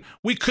Clinton,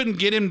 we couldn't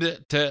get him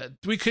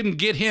we couldn't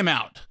get him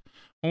out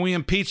when we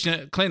impeached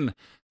Clinton.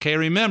 Okay,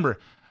 remember,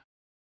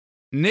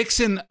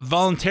 Nixon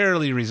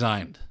voluntarily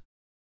resigned.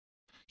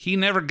 He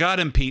never got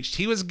impeached.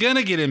 He was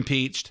gonna get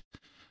impeached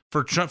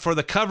for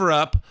the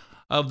cover-up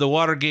of the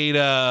Watergate,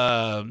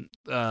 where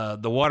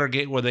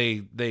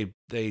they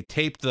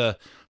taped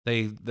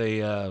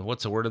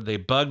what's the word? They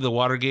bugged the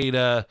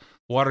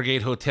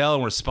Watergate hotel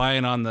and were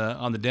spying on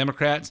the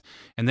Democrats,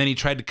 and then he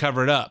tried to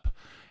cover it up.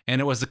 And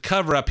it was the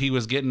cover-up he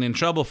was getting in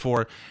trouble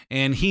for,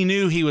 and he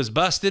knew he was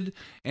busted,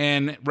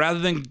 and rather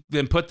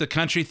than put the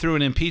country through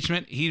an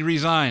impeachment, he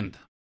resigned.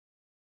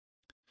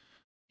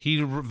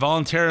 He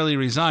voluntarily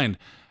resigned.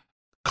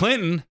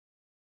 Clinton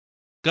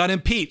got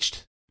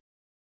impeached.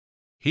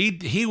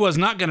 He was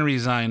not going to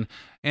resign,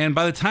 and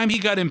by the time he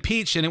got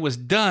impeached and it was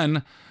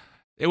done,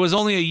 it was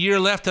only a year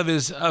left of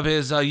his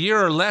a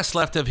year or less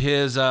left of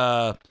his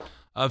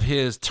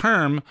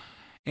term,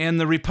 and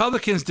the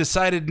Republicans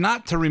decided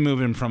not to remove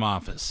him from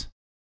office.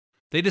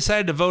 They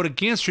decided to vote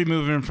against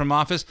removing him from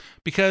office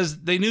because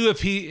they knew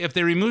if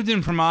they removed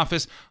him from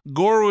office,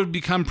 Gore would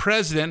become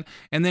president,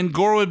 and then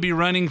Gore would be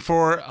running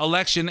for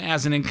election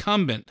as an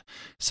incumbent.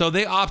 So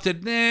they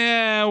opted,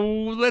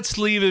 let's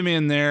leave him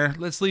in there.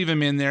 Let's leave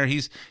him in there.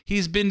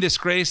 He's been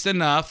disgraced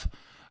enough.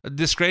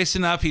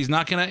 He's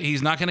not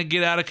gonna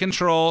get out of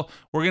control.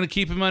 We're gonna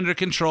keep him under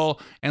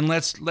control, and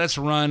let's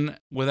run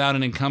without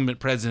an incumbent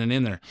president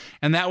in there.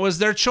 And that was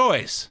their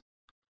choice.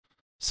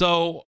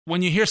 So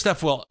when you hear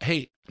stuff, well,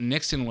 hey,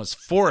 Nixon was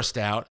forced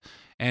out,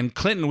 and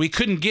Clinton, we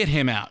couldn't get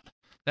him out.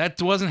 That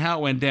wasn't how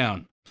it went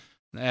down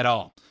at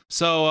all.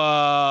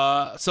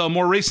 So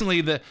more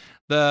recently, the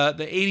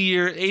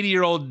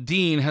 80-year-old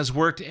Dean has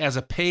worked as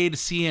a paid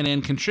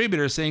CNN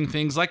contributor, saying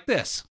things like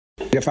this.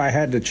 If I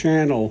had to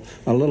channel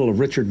a little of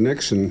Richard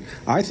Nixon,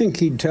 I think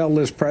he'd tell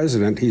this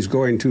president he's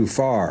going too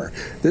far.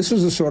 This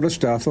is the sort of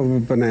stuff of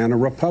a banana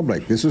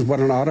republic. This is what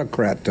an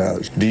autocrat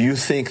does. Do you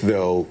think,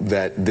 though,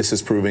 that this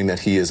is proving that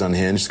he is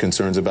unhinged?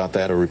 Concerns about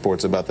that or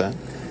reports about that?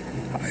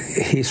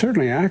 He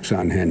certainly acts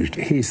unhinged.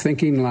 He's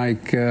thinking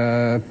like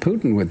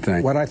Putin would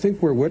think. What I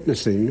think we're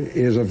witnessing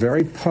is a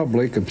very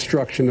public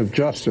obstruction of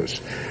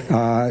justice.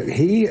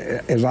 He,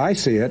 as I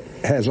see it,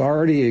 has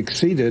already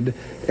exceeded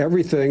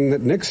everything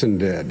that Nixon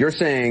did. You're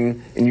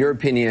saying, in your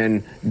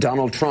opinion,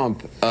 Donald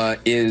Trump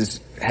has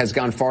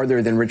gone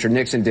farther than Richard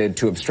Nixon did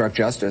to obstruct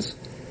justice?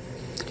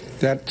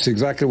 That's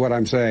exactly what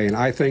I'm saying.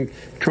 I think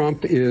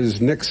Trump is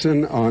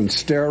Nixon on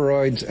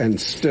steroids and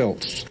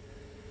stilts.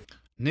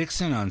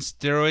 Nixon on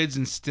steroids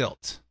and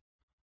stilts.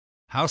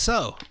 How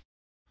so?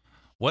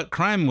 What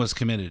crime was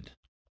committed?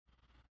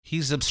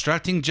 He's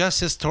obstructing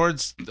justice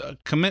towards the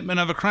commitment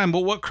of a crime.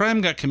 But what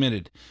crime got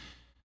committed?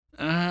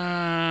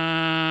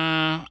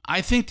 I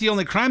think the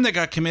only crime that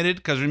got committed,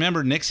 because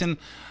remember, Nixon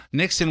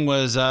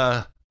was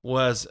the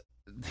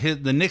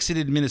Nixon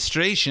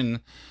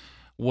administration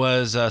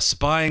was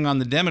spying on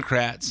the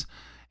Democrats,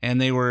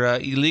 and they were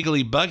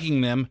illegally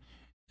bugging them.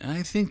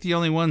 I think the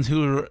only ones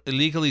who were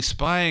illegally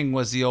spying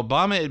was the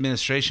Obama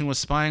administration was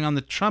spying on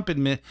the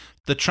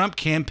Trump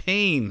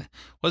campaign.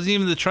 Wasn't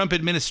even the Trump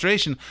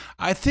administration.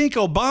 I think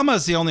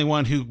Obama's the only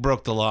one who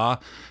broke the law,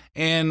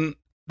 and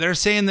they're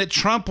saying that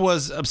Trump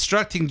was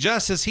obstructing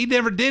justice. He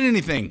never did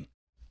anything.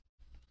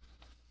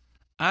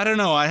 I don't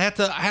know. I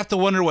have to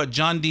wonder what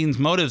John Dean's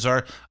motives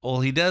are. Well,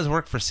 he does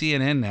work for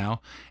CNN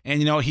now,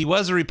 and he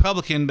was a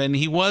Republican, but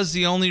he was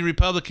the only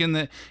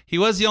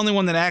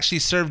one that actually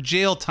served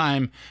jail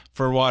time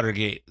for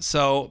Watergate.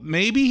 So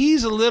maybe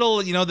he's a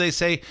little, they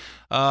say,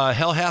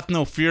 hell hath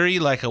no fury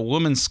like a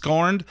woman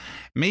scorned.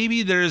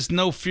 Maybe there's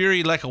no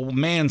fury like a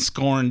man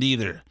scorned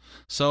either.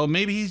 So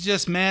maybe he's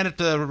just mad at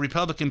the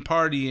Republican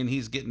Party, and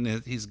he's getting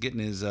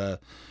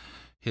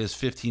his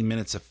 15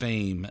 minutes of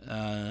fame.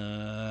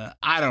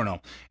 I don't know.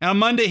 And on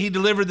Monday, he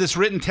delivered this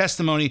written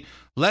testimony,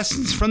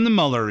 Lessons from the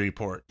Mueller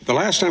Report. The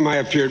last time I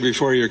appeared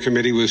before your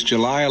committee was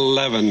July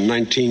 11,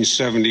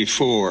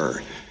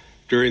 1974,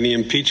 during the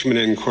impeachment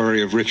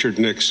inquiry of Richard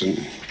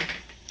Nixon.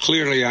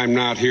 Clearly, I'm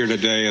not here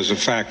today as a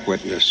fact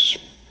witness.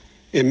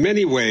 In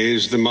many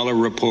ways, the Mueller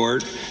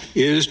report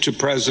is to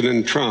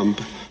President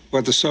Trump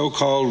what the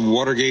so-called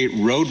Watergate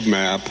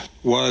roadmap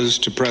was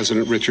to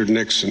President Richard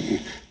Nixon.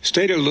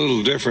 Stated a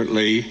little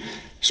differently,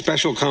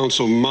 Special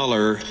Counsel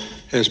Mueller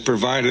has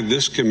provided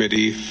this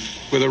committee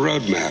with a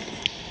roadmap.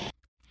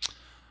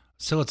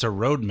 So it's a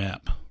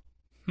roadmap.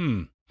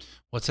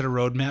 What's it a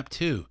roadmap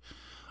to?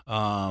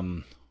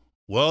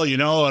 Well,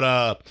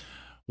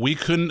 we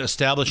couldn't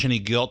establish any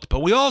guilt, but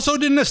we also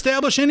didn't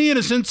establish any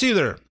innocence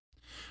either.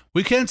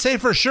 We can't say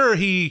for sure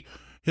he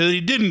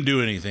didn't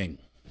do anything.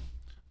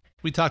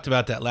 We talked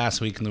about that last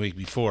week and the week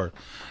before,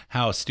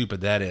 how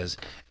stupid that is.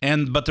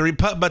 But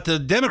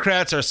the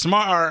Democrats are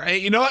smart. Hey,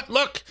 you know what?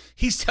 Look,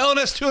 he's telling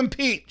us to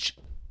impeach.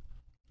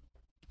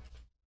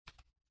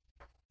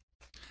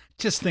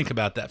 Just think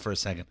about that for a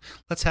second.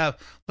 Let's have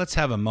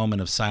a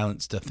moment of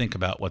silence to think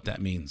about what that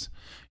means.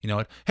 You know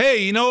what? Hey,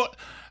 you know what?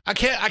 I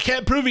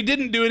can't prove he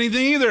didn't do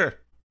anything either.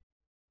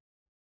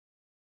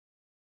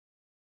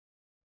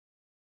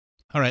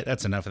 All right,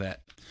 that's enough of that.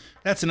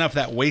 That's enough of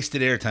that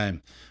wasted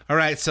airtime. All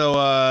right,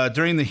 so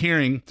during the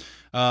hearing,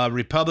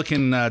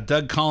 Republican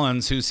Doug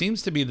Collins, who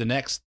seems to be the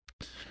next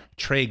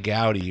Trey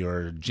Gowdy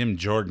or Jim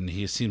Jordan,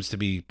 he seems to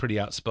be pretty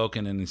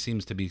outspoken and he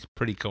seems to be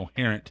pretty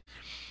coherent.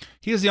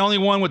 He is the only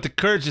one with the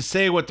courage to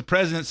say what the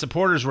president's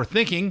supporters were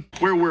thinking.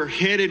 Where we're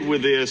headed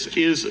with this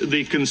is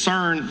the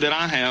concern that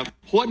I have.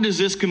 What does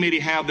this committee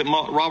have that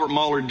Robert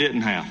Mueller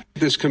didn't have?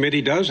 This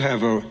committee does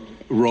have a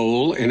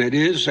role, and it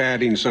is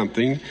adding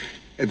something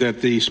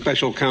that the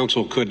special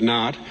counsel could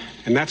not,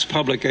 and that's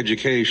public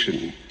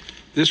education.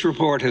 This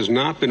report has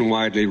not been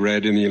widely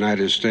read in the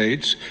United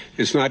States.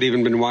 It's not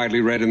even been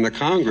widely read in the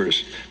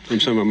Congress from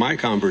some of my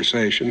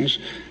conversations.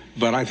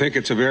 But I think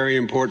it's a very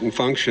important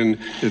function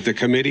that the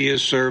committee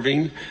is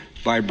serving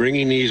by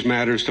bringing these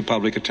matters to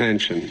public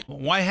attention.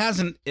 Why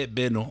hasn't it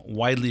been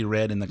widely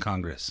read in the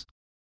Congress?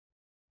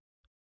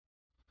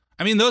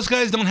 I mean, those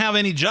guys don't have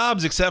any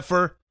jobs except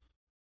for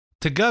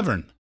to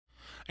govern.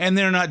 And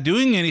they're not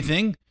doing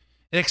anything.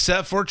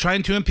 except for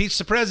trying to impeach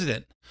the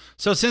president.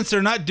 So since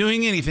they're not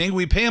doing anything,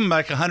 we pay them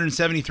like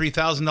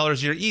 $173,000 a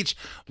year each.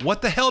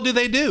 What the hell do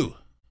they do?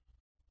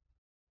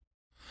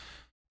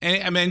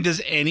 And, I mean,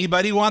 does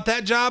anybody want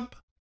that job?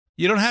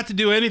 You don't have to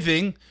do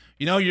anything.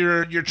 You know,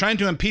 you're trying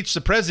to impeach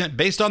the president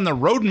based on the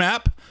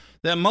roadmap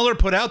that Mueller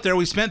put out there.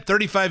 We spent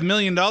 $35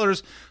 million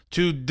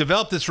to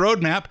develop this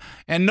roadmap,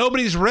 and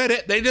nobody's read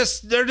it. They're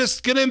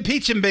just going to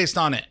impeach him based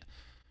on it.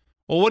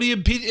 Well, what are you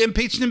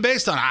impeaching him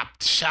based on?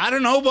 I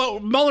don't know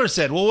what Mueller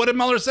said. Well, what did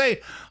Mueller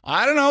say?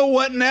 I don't know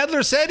what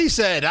Nadler said he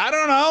said. I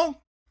don't know.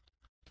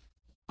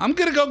 I'm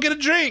going to go get a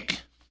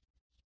drink.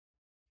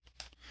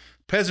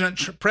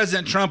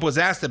 President Trump was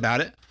asked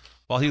about it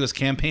while he was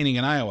campaigning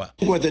in Iowa.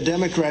 What the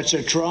Democrats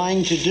are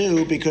trying to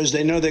do, because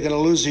they know they're going to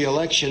lose the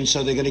election,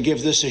 so they're going to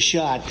give this a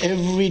shot.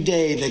 Every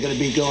day they're going to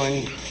be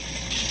going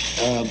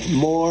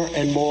more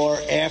and more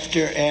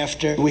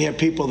after. We have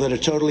people that are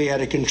totally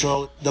out of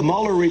control. The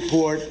Mueller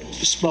report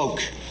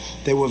spoke.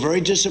 They were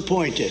very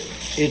disappointed.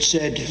 It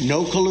said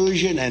no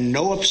collusion and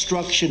no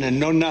obstruction and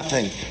no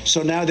nothing.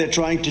 So now they're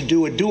trying to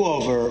do a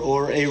do-over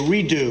or a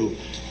redo,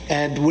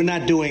 and we're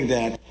not doing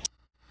that.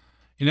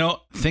 You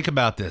know, think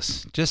about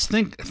this. Just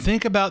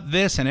think about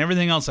this and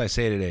everything else I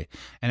say today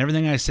and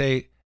everything I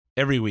say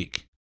every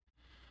week.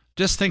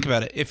 Just think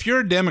about it. If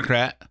you're a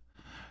Democrat,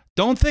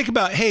 don't think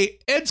about, hey,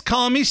 Ed's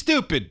calling me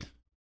stupid.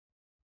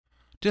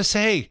 Just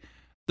say, hey,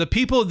 the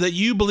people that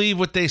you believe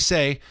what they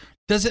say,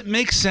 does it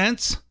make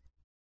sense?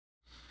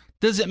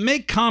 Does it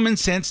make common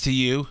sense to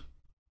you?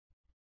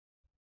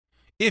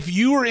 If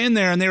you were in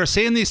there and they were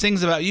saying these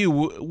things about you,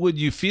 would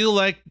you feel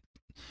like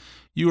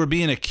you were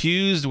being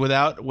accused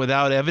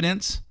without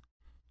evidence?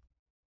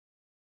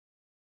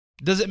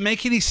 Does it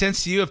make any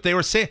sense to you if they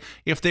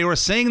were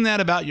saying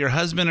that about your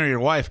husband or your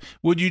wife?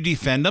 Would you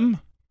defend them?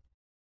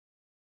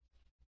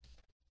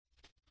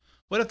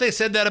 What if they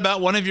said that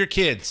about one of your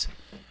kids?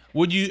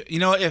 Would you,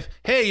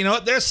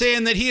 what, they're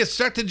saying that he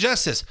obstructed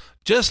justice.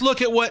 Just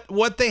look at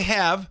what they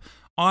have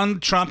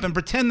on Trump and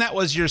pretend that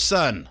was your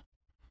son.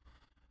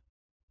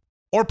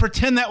 Or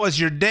pretend that was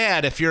your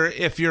dad if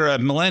you're a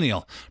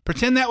millennial.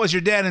 Pretend that was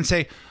your dad and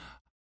say,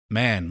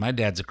 man, my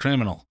dad's a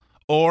criminal.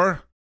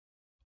 Or,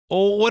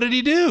 oh, what did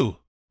he do?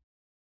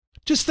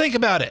 Just think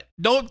about it.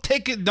 Don't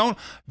take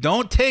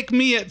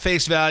me at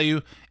face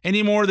value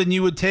any more than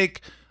you would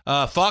take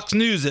Fox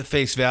News at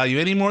face value,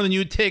 any more than you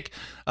would take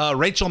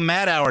Rachel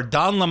Maddow or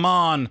Don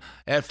Lemon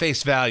at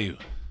face value.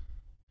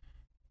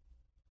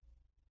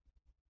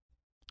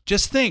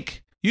 Just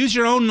think. Use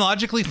your own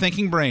logically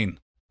thinking brain.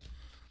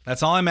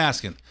 That's all I'm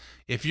asking.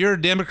 If you're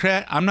a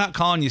Democrat, I'm not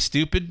calling you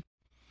stupid.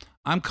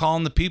 I'm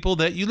calling the people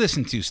that you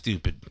listen to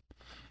stupid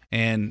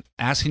and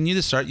asking you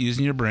to start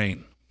using your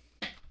brain.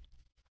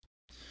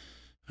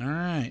 All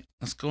right,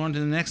 let's go on to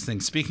the next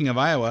thing. Speaking of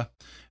Iowa,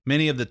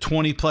 many of the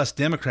 20-plus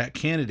Democrat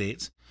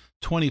candidates,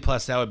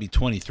 20-plus, that would be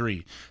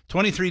 23.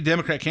 23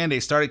 Democrat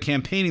candidates started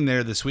campaigning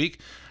there this week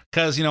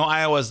because,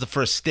 Iowa is the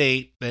first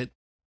state that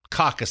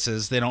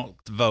caucuses. They don't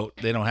vote.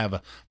 They don't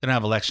have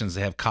elections.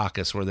 They have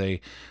caucus where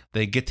they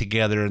get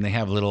together and they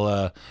have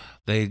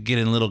they get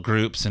in little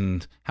groups,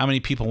 and how many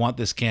people want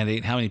this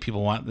candidate, how many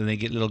people want, then they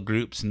get little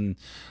groups and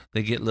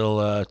they get little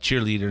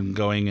cheerleader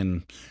going,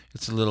 and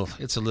it's a little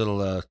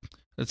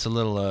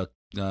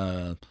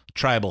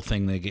tribal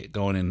thing they get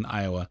going in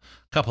Iowa.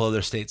 A couple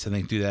other states I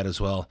think do that as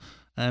well.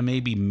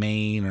 Maybe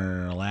Maine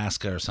or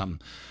Alaska or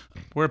something,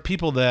 where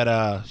people that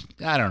I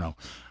don't know,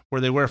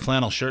 where they wear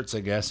flannel shirts, I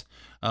guess.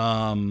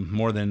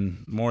 More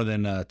than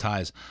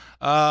ties.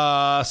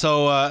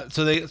 So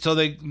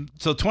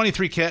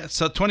 23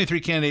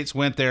 candidates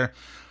went there.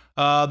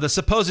 The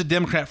supposed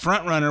Democrat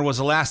frontrunner was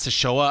the last to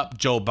show up,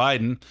 Joe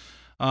Biden.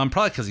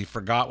 Probably because he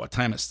forgot what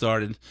time it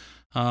started.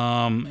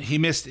 He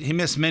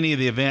missed many of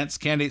the events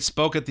candidates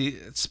spoke at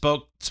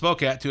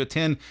to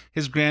attend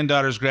his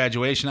granddaughter's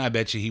graduation. I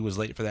bet you he was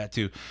late for that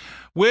too,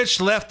 which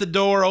left the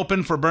door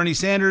open for Bernie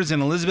Sanders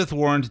and Elizabeth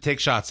Warren to take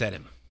shots at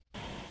him.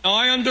 Now,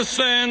 I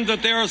understand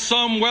that there are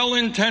some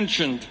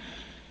well-intentioned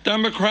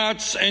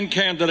Democrats and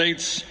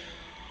candidates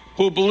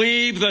who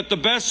believe that the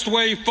best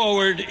way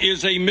forward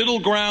is a middle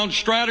ground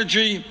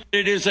strategy.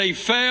 It is a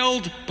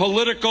failed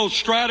political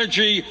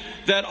strategy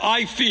that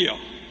I fear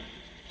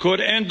could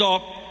end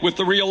up with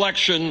the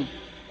re-election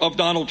of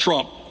Donald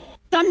Trump.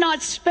 I'm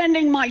not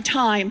spending my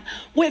time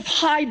with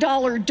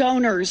high-dollar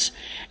donors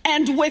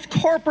and with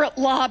corporate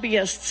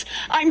lobbyists.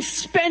 I'm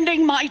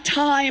spending my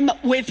time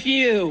with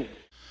you.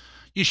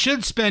 You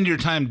should spend your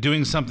time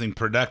doing something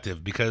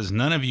productive, because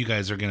none of you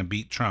guys are going to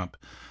beat Trump.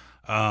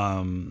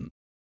 And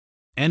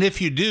if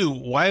you do,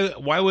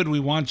 why would we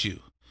want you?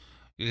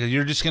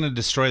 You're just going to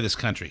destroy this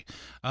country.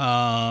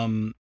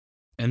 And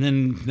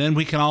then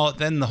we can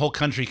then the whole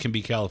country can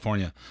be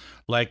California,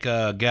 like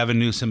Gavin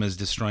Newsom is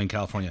destroying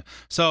California.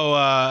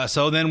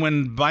 So then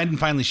when Biden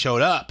finally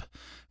showed up,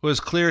 it was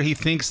clear he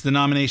thinks the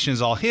nomination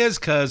is all his,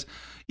 because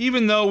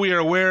even though we're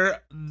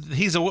aware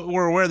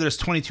there's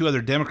 22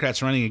 other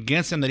Democrats running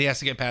against him, that he has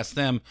to get past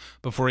them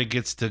before he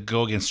gets to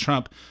go against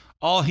Trump,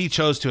 all he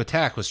chose to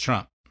attack was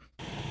Trump.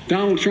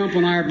 Donald Trump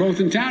and I are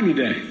both in town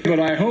today. But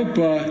I hope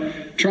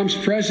Trump's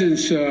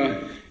presence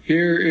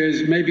here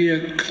is maybe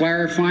a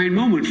clarifying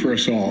moment for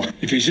us all.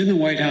 If he's in the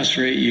White House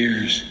for 8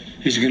 years,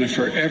 he's going to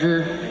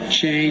forever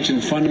change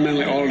and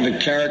fundamentally alter the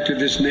character of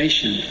this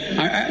nation.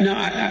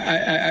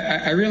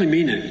 I really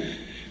mean it.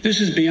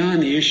 This is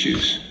beyond the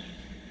issues.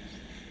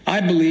 I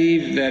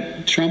believe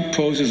that Trump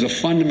poses a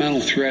fundamental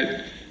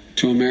threat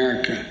to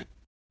America.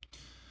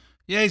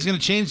 Yeah, he's going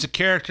to change the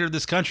character of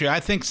this country. I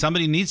think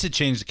somebody needs to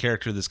change the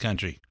character of this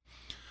country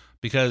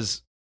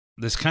because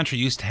this country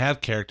used to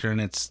have character and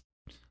it's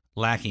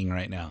lacking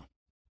right now.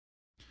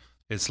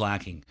 It's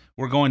lacking.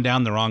 We're going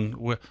down the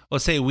wrong.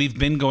 Let's say we've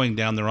been going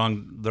down the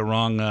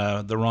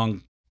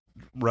wrong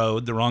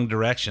road, the wrong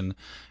direction,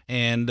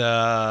 and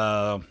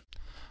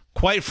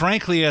quite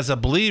frankly, as a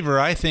believer,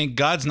 I think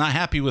God's not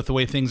happy with the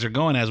way things are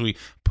going as we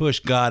push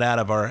God out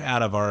of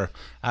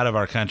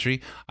our country.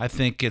 I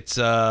think it's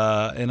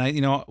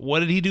what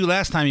did he do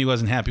last time he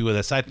wasn't happy with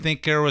us? I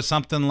think there was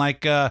something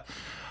like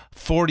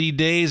 40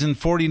 days and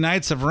 40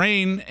 nights of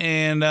rain,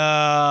 and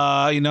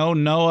Noah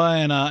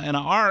and an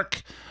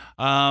ark.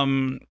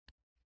 Not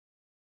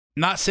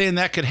saying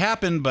that could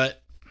happen,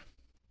 but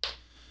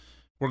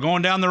we're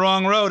going down the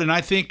wrong road, and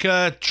I think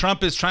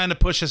Trump is trying to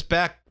push us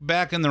back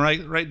in the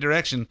right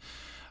direction.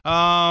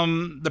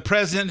 The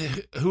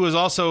president, who was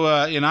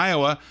also in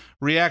Iowa,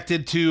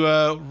 reacted to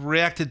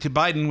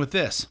Biden with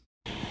this.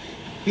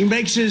 He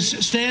makes his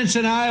stance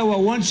in Iowa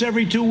once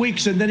every 2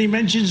 weeks, and then he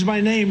mentions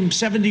my name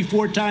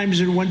 74 times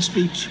in one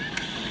speech.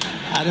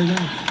 I don't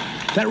know.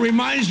 That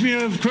reminds me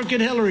of Crooked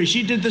Hillary.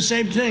 She did the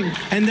same thing.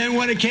 And then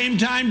when it came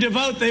time to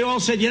vote, they all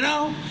said,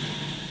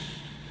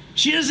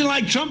 she doesn't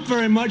like Trump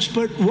very much,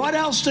 but what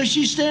else does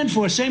she stand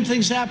for? Same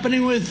thing's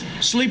happening with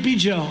Sleepy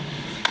Joe.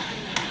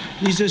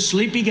 He's a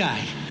sleepy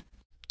guy.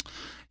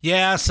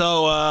 Yeah,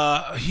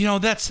 so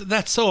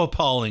that's so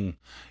appalling.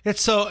 It's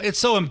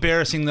so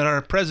embarrassing that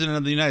our president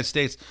of the United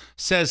States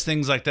says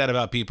things like that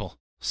about people.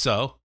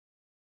 So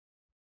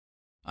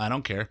I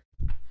don't care.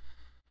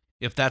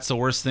 If that's the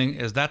worst thing,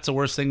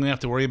 we have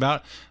to worry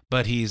about.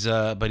 But he's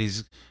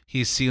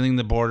sealing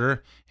the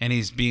border, and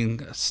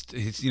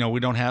we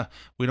don't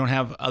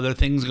have other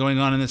things going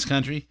on in this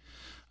country.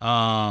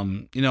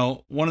 One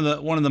of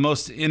the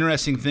most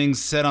interesting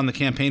things said on the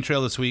campaign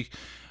trail this week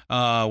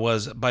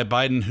was by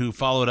Biden, who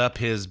followed up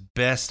his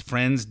Best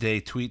Friends Day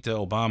tweet to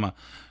Obama,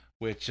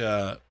 which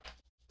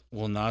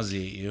will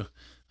nauseate you.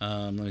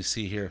 Let me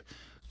see here.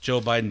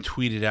 Joe Biden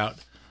tweeted out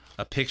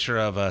a picture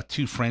of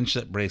two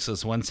friendship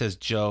bracelets. One says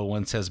Joe,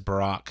 one says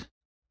Barack.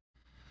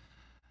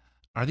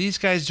 Are these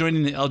guys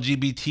joining the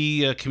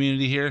LGBT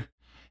community here?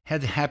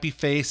 Had the happy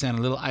face and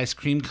a little ice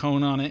cream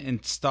cone on it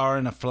and star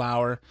and a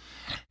flower.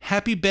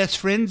 Happy Best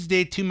Friends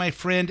Day to my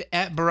friend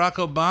at Barack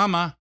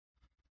Obama.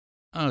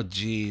 Oh,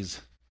 geez.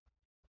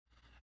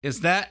 Is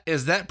that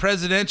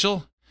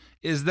presidential?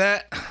 Is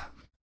that...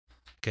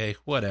 Okay,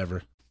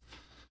 whatever.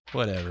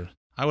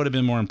 I would have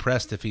been more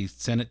impressed if he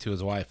sent it to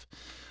his wife.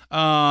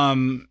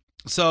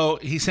 So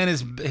he sent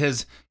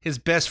his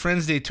Best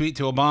Friends Day tweet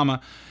to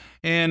Obama,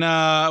 and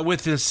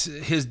with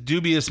his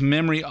dubious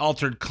memory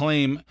altered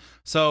claim.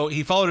 So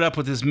he followed it up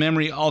with his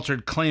memory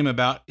altered claim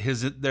about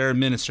their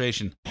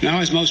administration. Now I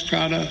was most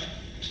proud of,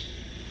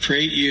 for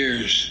 8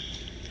 years,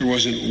 there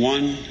wasn't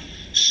one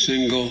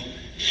single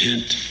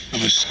hint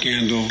of a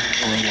scandal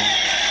or a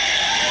lie.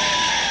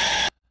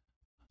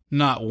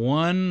 Not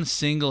one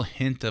single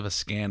hint of a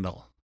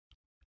scandal.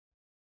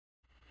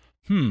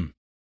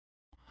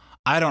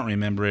 I don't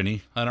remember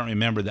any. I don't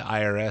remember the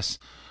IRS,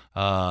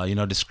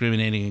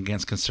 discriminating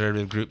against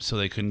conservative groups so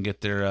they couldn't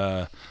get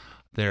their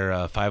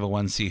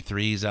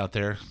 501c3s out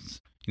there.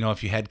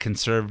 If you had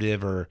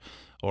conservative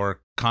or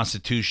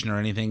Constitution or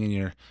anything in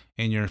your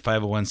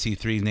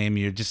 501c3 name,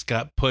 you just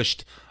got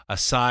pushed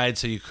aside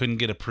so you couldn't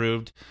get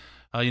approved.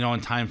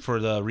 In time for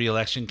the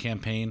re-election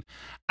campaign.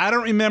 I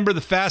don't remember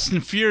the Fast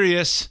and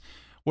Furious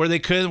where they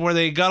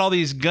got all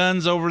these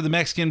guns over the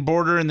Mexican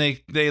border and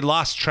they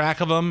lost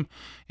track of them,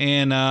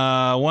 and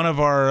one of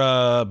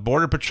our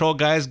border patrol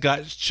guys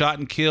got shot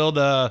and killed.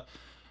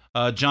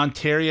 John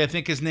Terry, I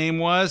think his name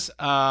was.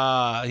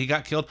 He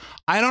got killed.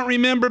 I don't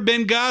remember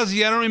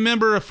Benghazi. I don't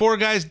remember 4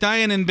 guys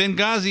dying in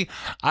Benghazi.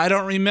 I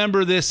don't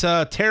remember this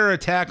terror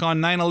attack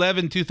on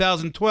 9/11,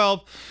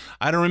 2012.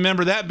 I don't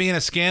remember that being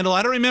a scandal.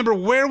 I don't remember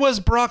where was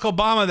Barack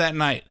Obama that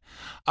night.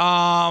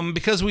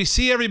 Because we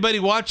see everybody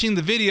watching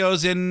the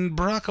videos and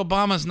Barack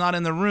Obama's not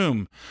in the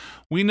room.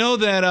 We know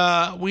that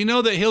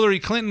Hillary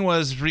Clinton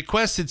was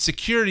requested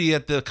security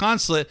at the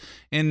consulate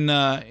in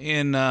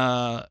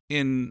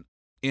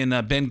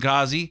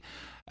Benghazi,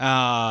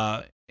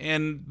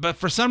 but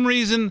for some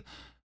reason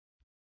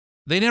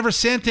they never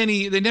sent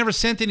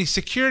any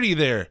security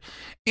there.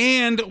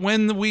 And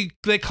when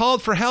they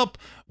called for help,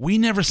 we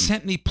never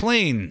sent any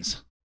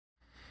planes.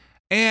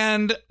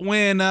 And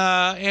when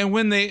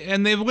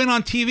they went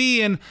on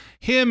TV, and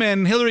him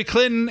and Hillary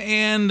Clinton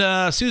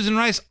and Susan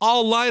Rice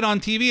all lied on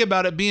TV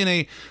about it being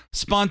a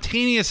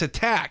spontaneous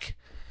attack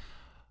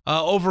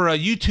over a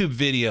YouTube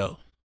video,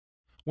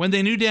 when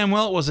they knew damn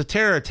well it was a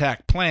terror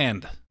attack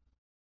planned.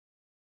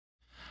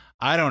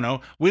 I don't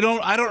know.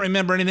 I don't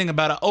remember anything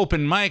about an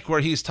open mic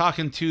where he's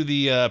talking to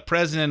the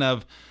president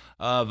of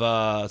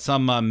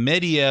some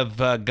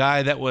Medvedev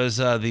guy that was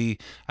I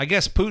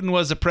guess Putin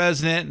was the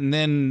president, and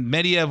then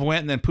Medvedev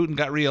went, and then Putin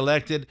got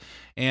reelected.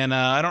 And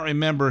I don't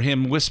remember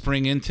him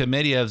whispering into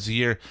Medvedev's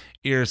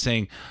ear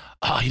saying,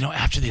 "Oh,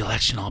 after the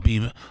election, I'll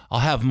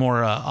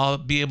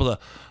be able to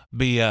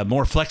be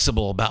more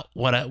flexible about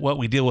what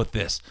we deal with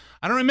this."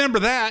 I don't remember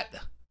that.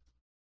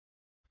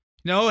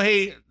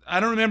 Hey, I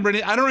don't remember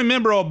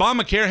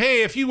Obamacare.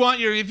 Hey, if you want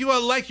to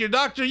like your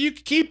doctor, you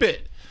can keep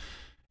it.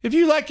 If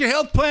you like your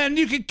health plan,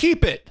 you can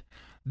keep it.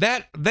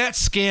 That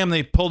scam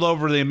they pulled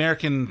over the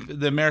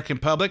American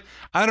public.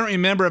 I don't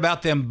remember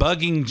about them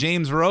bugging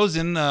James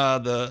Rosen,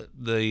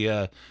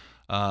 the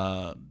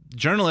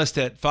journalist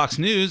at Fox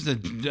News,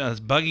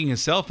 bugging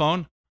his cell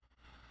phone.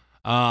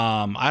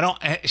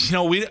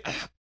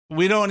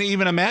 We don't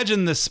even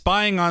imagine the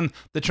spying on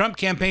the Trump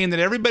campaign that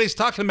everybody's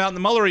talking about in the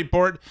Mueller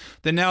report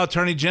that now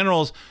Attorney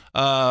General's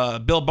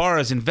Bill Barr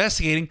is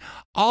investigating.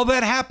 All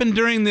that happened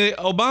during the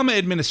Obama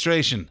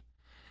administration.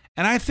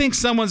 And I think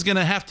someone's going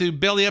to have to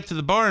belly up to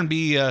the bar and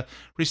be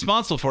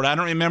responsible for it. I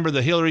don't remember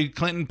the Hillary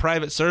Clinton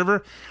private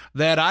server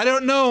that I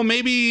don't know.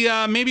 Maybe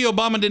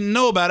Obama didn't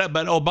know about it,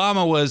 but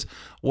Obama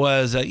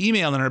was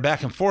emailing her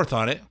back and forth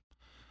on it.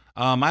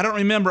 I don't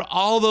remember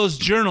all those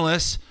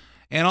journalists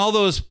and all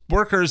those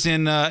workers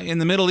in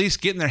the Middle East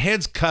getting their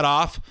heads cut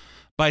off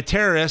by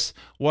terrorists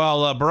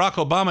while Barack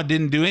Obama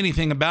didn't do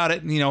anything about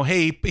it.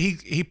 Hey,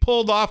 he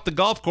pulled off the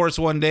golf course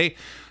one day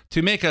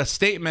to make a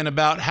statement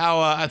about how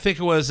I think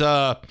it was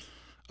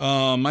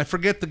I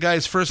forget the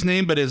guy's first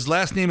name, but his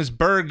last name is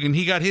Berg, and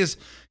he got his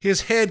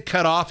head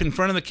cut off in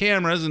front of the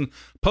cameras and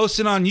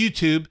posted on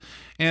YouTube.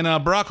 And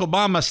Barack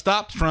Obama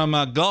stopped from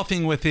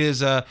golfing with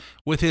his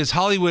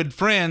Hollywood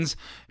friends,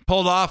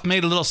 pulled off,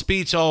 made a little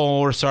speech. Oh,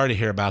 we're sorry to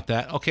hear about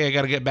that. Okay, I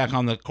got to get back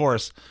on the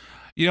course.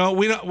 We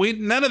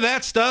none of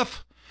that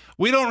stuff.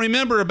 We don't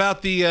remember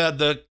about the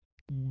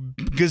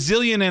 $1.5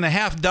 billion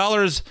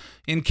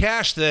in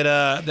cash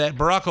that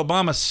Barack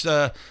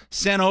Obama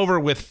sent over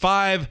with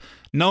 5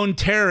 known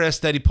terrorists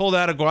that he pulled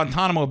out of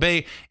Guantanamo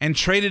Bay and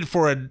traded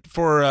for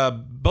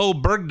Bo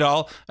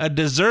Bergdahl, a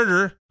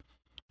deserter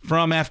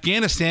from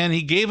Afghanistan.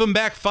 He gave him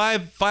back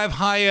five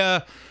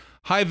high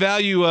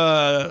value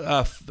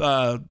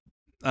Al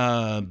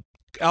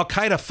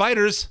Qaeda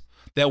fighters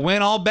that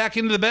went all back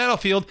into the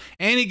battlefield,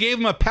 and he gave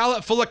him a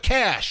pallet full of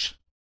cash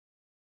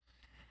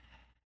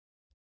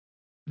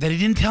that he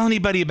didn't tell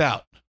anybody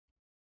about.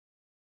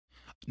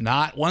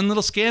 Not one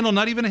little scandal,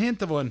 not even a hint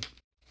of one.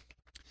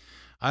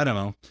 I don't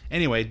know.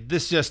 Anyway,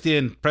 this just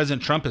in,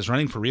 President Trump is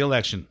running for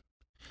re-election.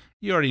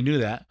 You already knew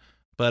that,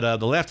 but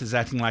the left is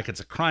acting like it's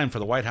a crime for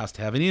the White House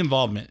to have any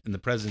involvement in the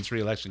president's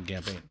re-election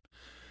campaign.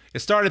 It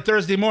started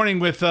Thursday morning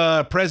with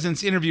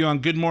President's interview on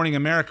Good Morning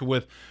America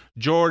with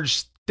George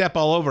Step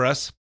All Over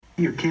Us.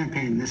 Your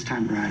campaign this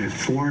time around, if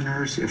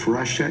foreigners, if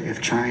Russia,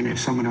 if China, if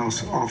someone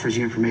else offers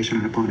you information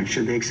on an opponent,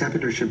 should they accept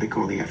it or should they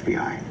call the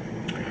FBI?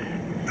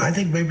 I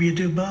think maybe you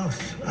do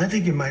both. I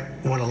think you might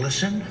want to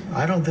listen.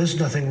 There's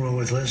nothing wrong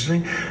with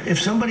listening.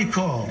 If somebody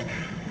called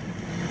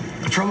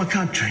from a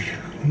country,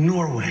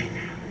 Norway,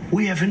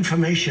 we have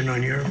information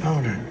on your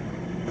opponent.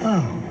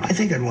 Oh, I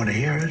think I'd want to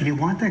hear it. You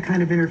want that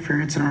kind of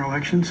interference in our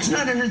elections? It's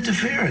not an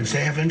interference.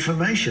 They have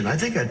information. I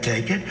think I'd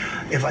take it.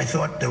 If I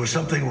thought there was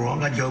something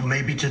wrong, I'd go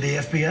maybe to the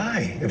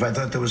FBI if I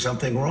thought there was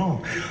something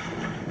wrong.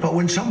 But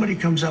when somebody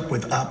comes up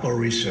with Oppo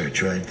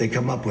research, right? They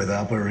come up with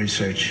Oppo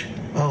research.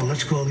 Oh,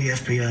 let's call the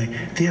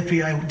FBI. The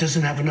FBI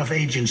doesn't have enough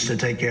agents to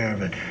take care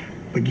of it.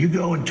 But you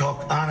go and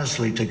talk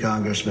honestly to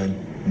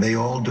congressmen. They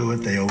all do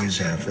it. They always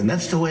have. And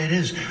that's the way it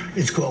is.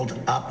 It's called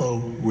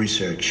Oppo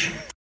research.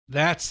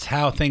 That's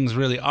how things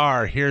really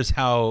are. Here's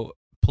how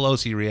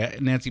Nancy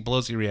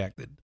Pelosi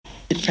reacted.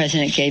 The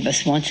president gave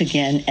us once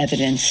again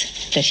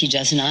evidence that he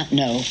does not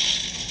know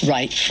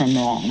right from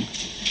wrong.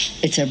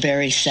 It's a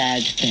very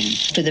sad thing.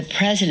 For the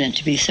president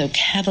to be so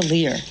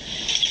cavalier,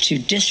 to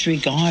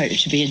disregard,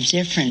 to be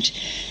indifferent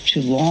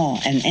to law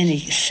and any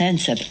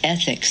sense of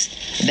ethics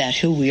about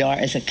who we are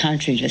as a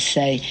country, to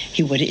say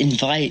he would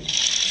invite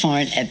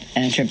foreign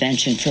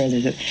intervention further.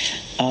 The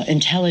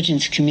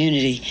intelligence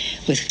community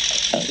with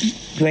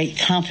great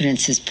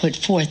confidence has put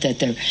forth that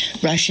the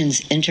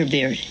Russians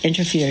interfered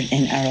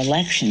in our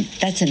election.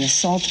 That's an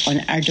assault on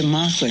our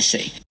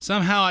democracy.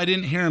 Somehow I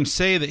didn't hear him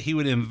say that he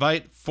would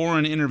invite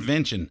foreign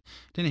intervention.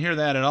 Didn't hear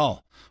that at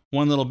all.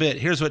 One little bit.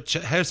 Here's how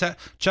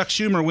Chuck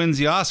Schumer wins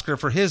the Oscar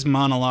for his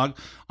monologue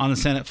on the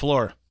Senate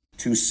floor.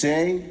 To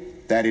say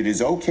that it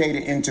is okay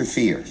to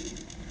interfere,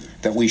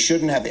 that we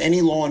shouldn't have any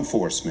law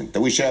enforcement,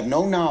 that we should have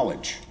no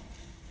knowledge,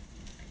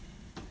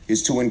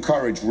 is to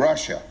encourage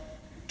Russia,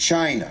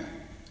 China,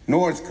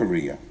 North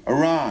Korea,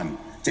 Iran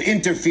to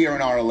interfere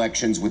in our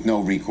elections with no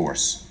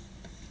recourse.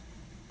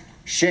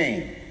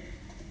 Shame.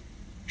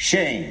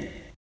 Shame.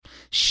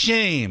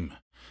 Shame.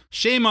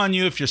 Shame on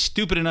you if you're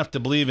stupid enough to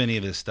believe any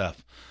of this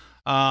stuff.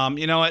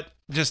 You know what?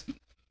 Just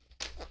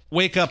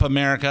Wake up,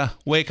 America.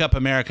 Wake up,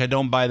 America.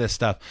 Don't buy this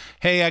stuff.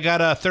 Hey, I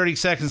got 30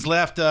 seconds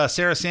left.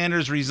 Sarah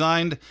Sanders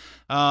resigned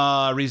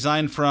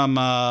from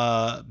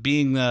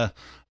being the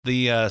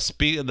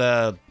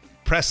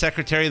press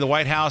secretary of the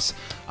White House.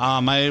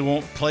 I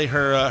won't play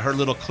her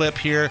little clip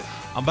here,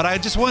 but I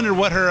just wondered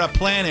what her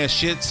plan is.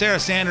 Sarah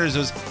Sanders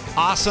is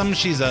awesome.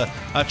 She's a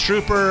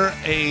trooper.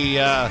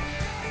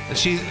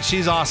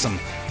 She's awesome.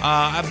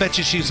 I bet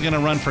you she's going to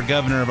run for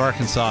governor of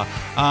Arkansas.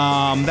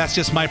 That's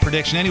just my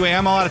prediction. Anyway,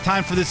 I'm all out of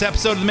time for this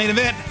episode of The Main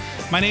Event.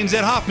 My name's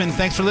Ed Hoffman.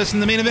 Thanks for listening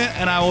to The Main Event,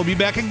 and I will be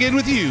back again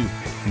with you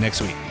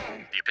next week.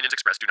 The opinions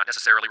expressed do not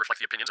necessarily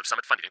reflect the opinions of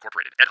Summit Funding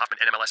Incorporated. Ed Hoffman,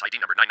 NMLS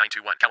ID number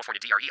 9921. California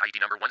DRE ID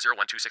number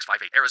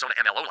 1012658. Arizona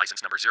MLO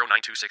license number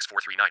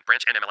 0926439.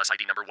 Branch NMLS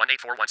ID number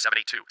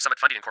 1841782. Summit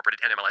Funding Incorporated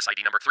NMLS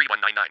ID number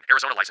 3199.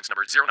 Arizona license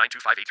number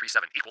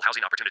 0925837. Equal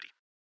housing opportunity.